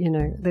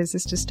 there's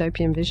this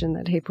dystopian vision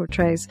that he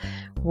portrays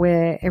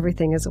where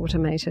everything is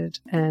automated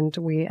and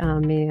we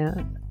are mere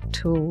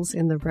tools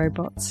in the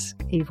robots'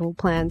 evil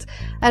plans.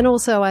 And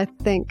also I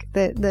think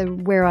that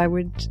where I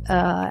would,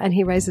 and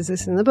he raises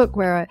this in the book,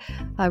 where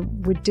I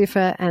would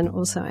differ and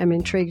also am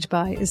intrigued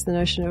by, is the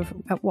notion of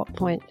at what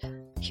point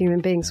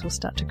human beings will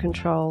start to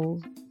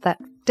control that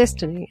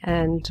destiny,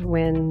 and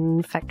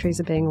when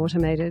factories are being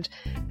automated,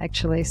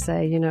 actually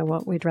say, you know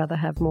what, we'd rather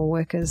have more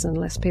workers and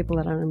less people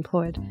that are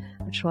unemployed,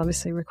 which will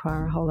obviously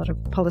require a whole lot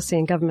of policy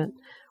and government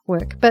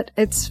work. But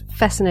it's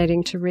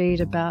fascinating to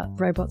read about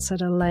robots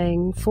that are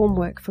laying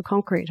formwork for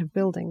concrete of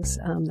buildings.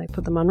 They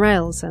put them on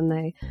rails and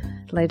they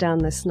lay down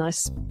this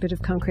nice bit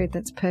of concrete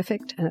that's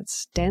perfect and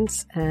it's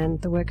dense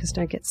and the workers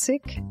don't get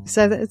sick.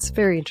 So it's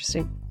very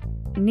interesting.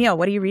 Neil,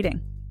 what are you reading?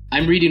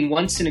 I'm reading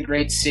Once in a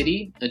Great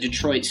City, a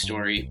Detroit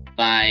story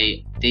by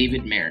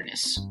David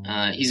Marinus.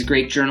 He's a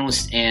great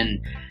journalist,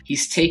 and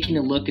he's taking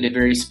a look at a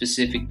very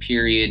specific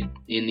period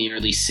in the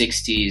early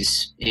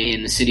 60s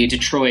in the city of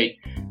Detroit.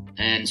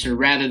 And sort of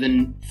rather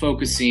than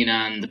focusing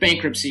on the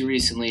bankruptcy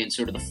recently and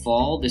sort of the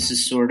fall, this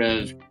is sort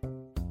of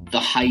the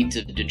height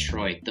of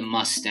Detroit, the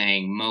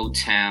Mustang,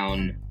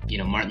 Motown,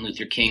 Martin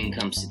Luther King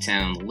comes to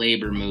town, the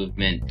labor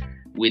movement,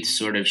 with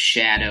sort of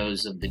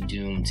shadows of the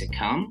doom to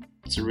come.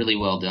 It's a really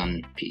well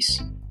done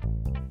piece.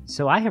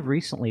 So I have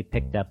recently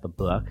picked up a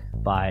book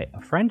by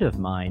a friend of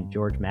mine,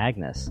 George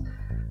Magnus,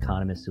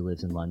 economist who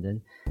lives in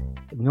London.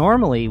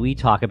 Normally we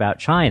talk about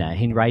China.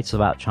 He writes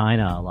about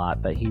China a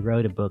lot, but he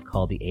wrote a book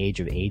called The Age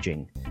of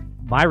Aging.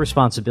 My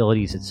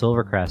responsibilities at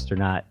Silvercrest are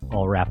not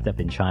all wrapped up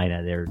in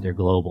China. They're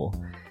global.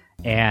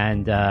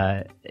 And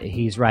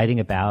he's writing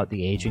about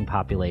the aging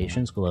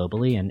populations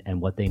globally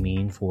and what they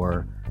mean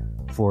for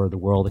the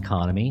world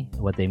economy,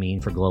 what they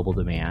mean for global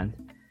demand.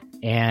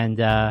 And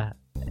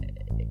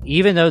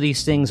even though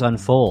these things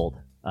unfold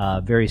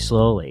very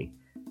slowly,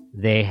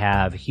 they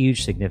have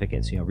huge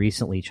significance.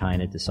 Recently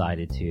China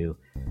decided to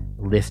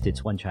lift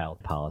its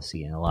one-child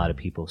policy, and a lot of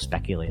people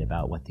speculate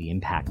about what the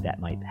impact that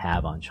might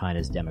have on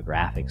China's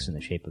demographics and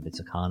the shape of its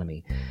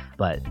economy.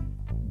 But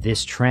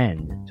this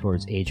trend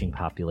towards aging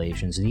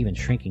populations and even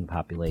shrinking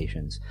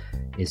populations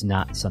is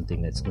not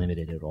something that's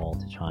limited at all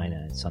to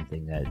China. It's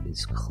something that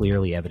is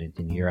clearly evident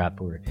in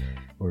Europe.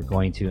 We're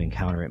going to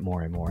encounter it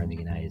more and more in the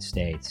United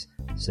States.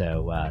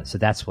 So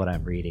that's what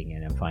I'm reading,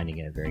 and I'm finding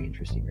it a very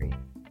interesting read.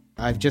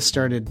 I've just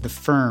started The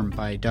Firm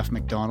by Duff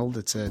McDonald.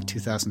 It's a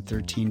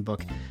 2013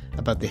 book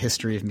about the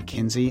history of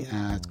McKinsey.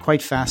 It's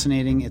quite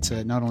fascinating. It's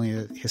not only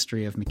a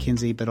history of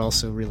McKinsey, but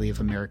also really of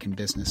American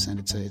business, and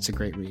it's a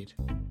great read.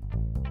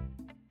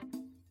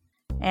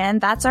 And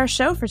that's our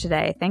show for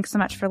today. Thanks so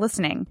much for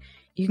listening.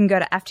 You can go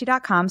to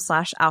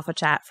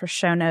ft.com/alphachat for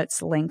show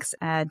notes, links,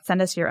 and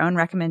send us your own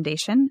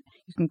recommendation.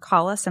 You can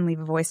call us and leave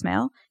a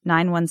voicemail,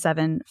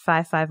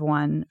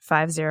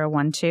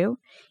 917-551-5012.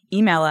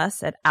 Email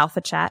us at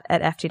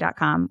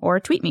alphachat@ft.com or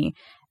tweet me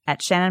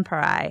at Shannon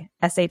Pareil,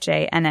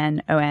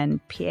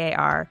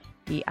 ShannonPareil.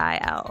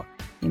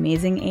 The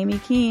amazing Amy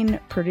Keene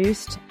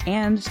produced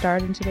and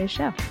starred in today's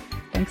show.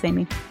 Thanks,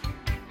 Amy.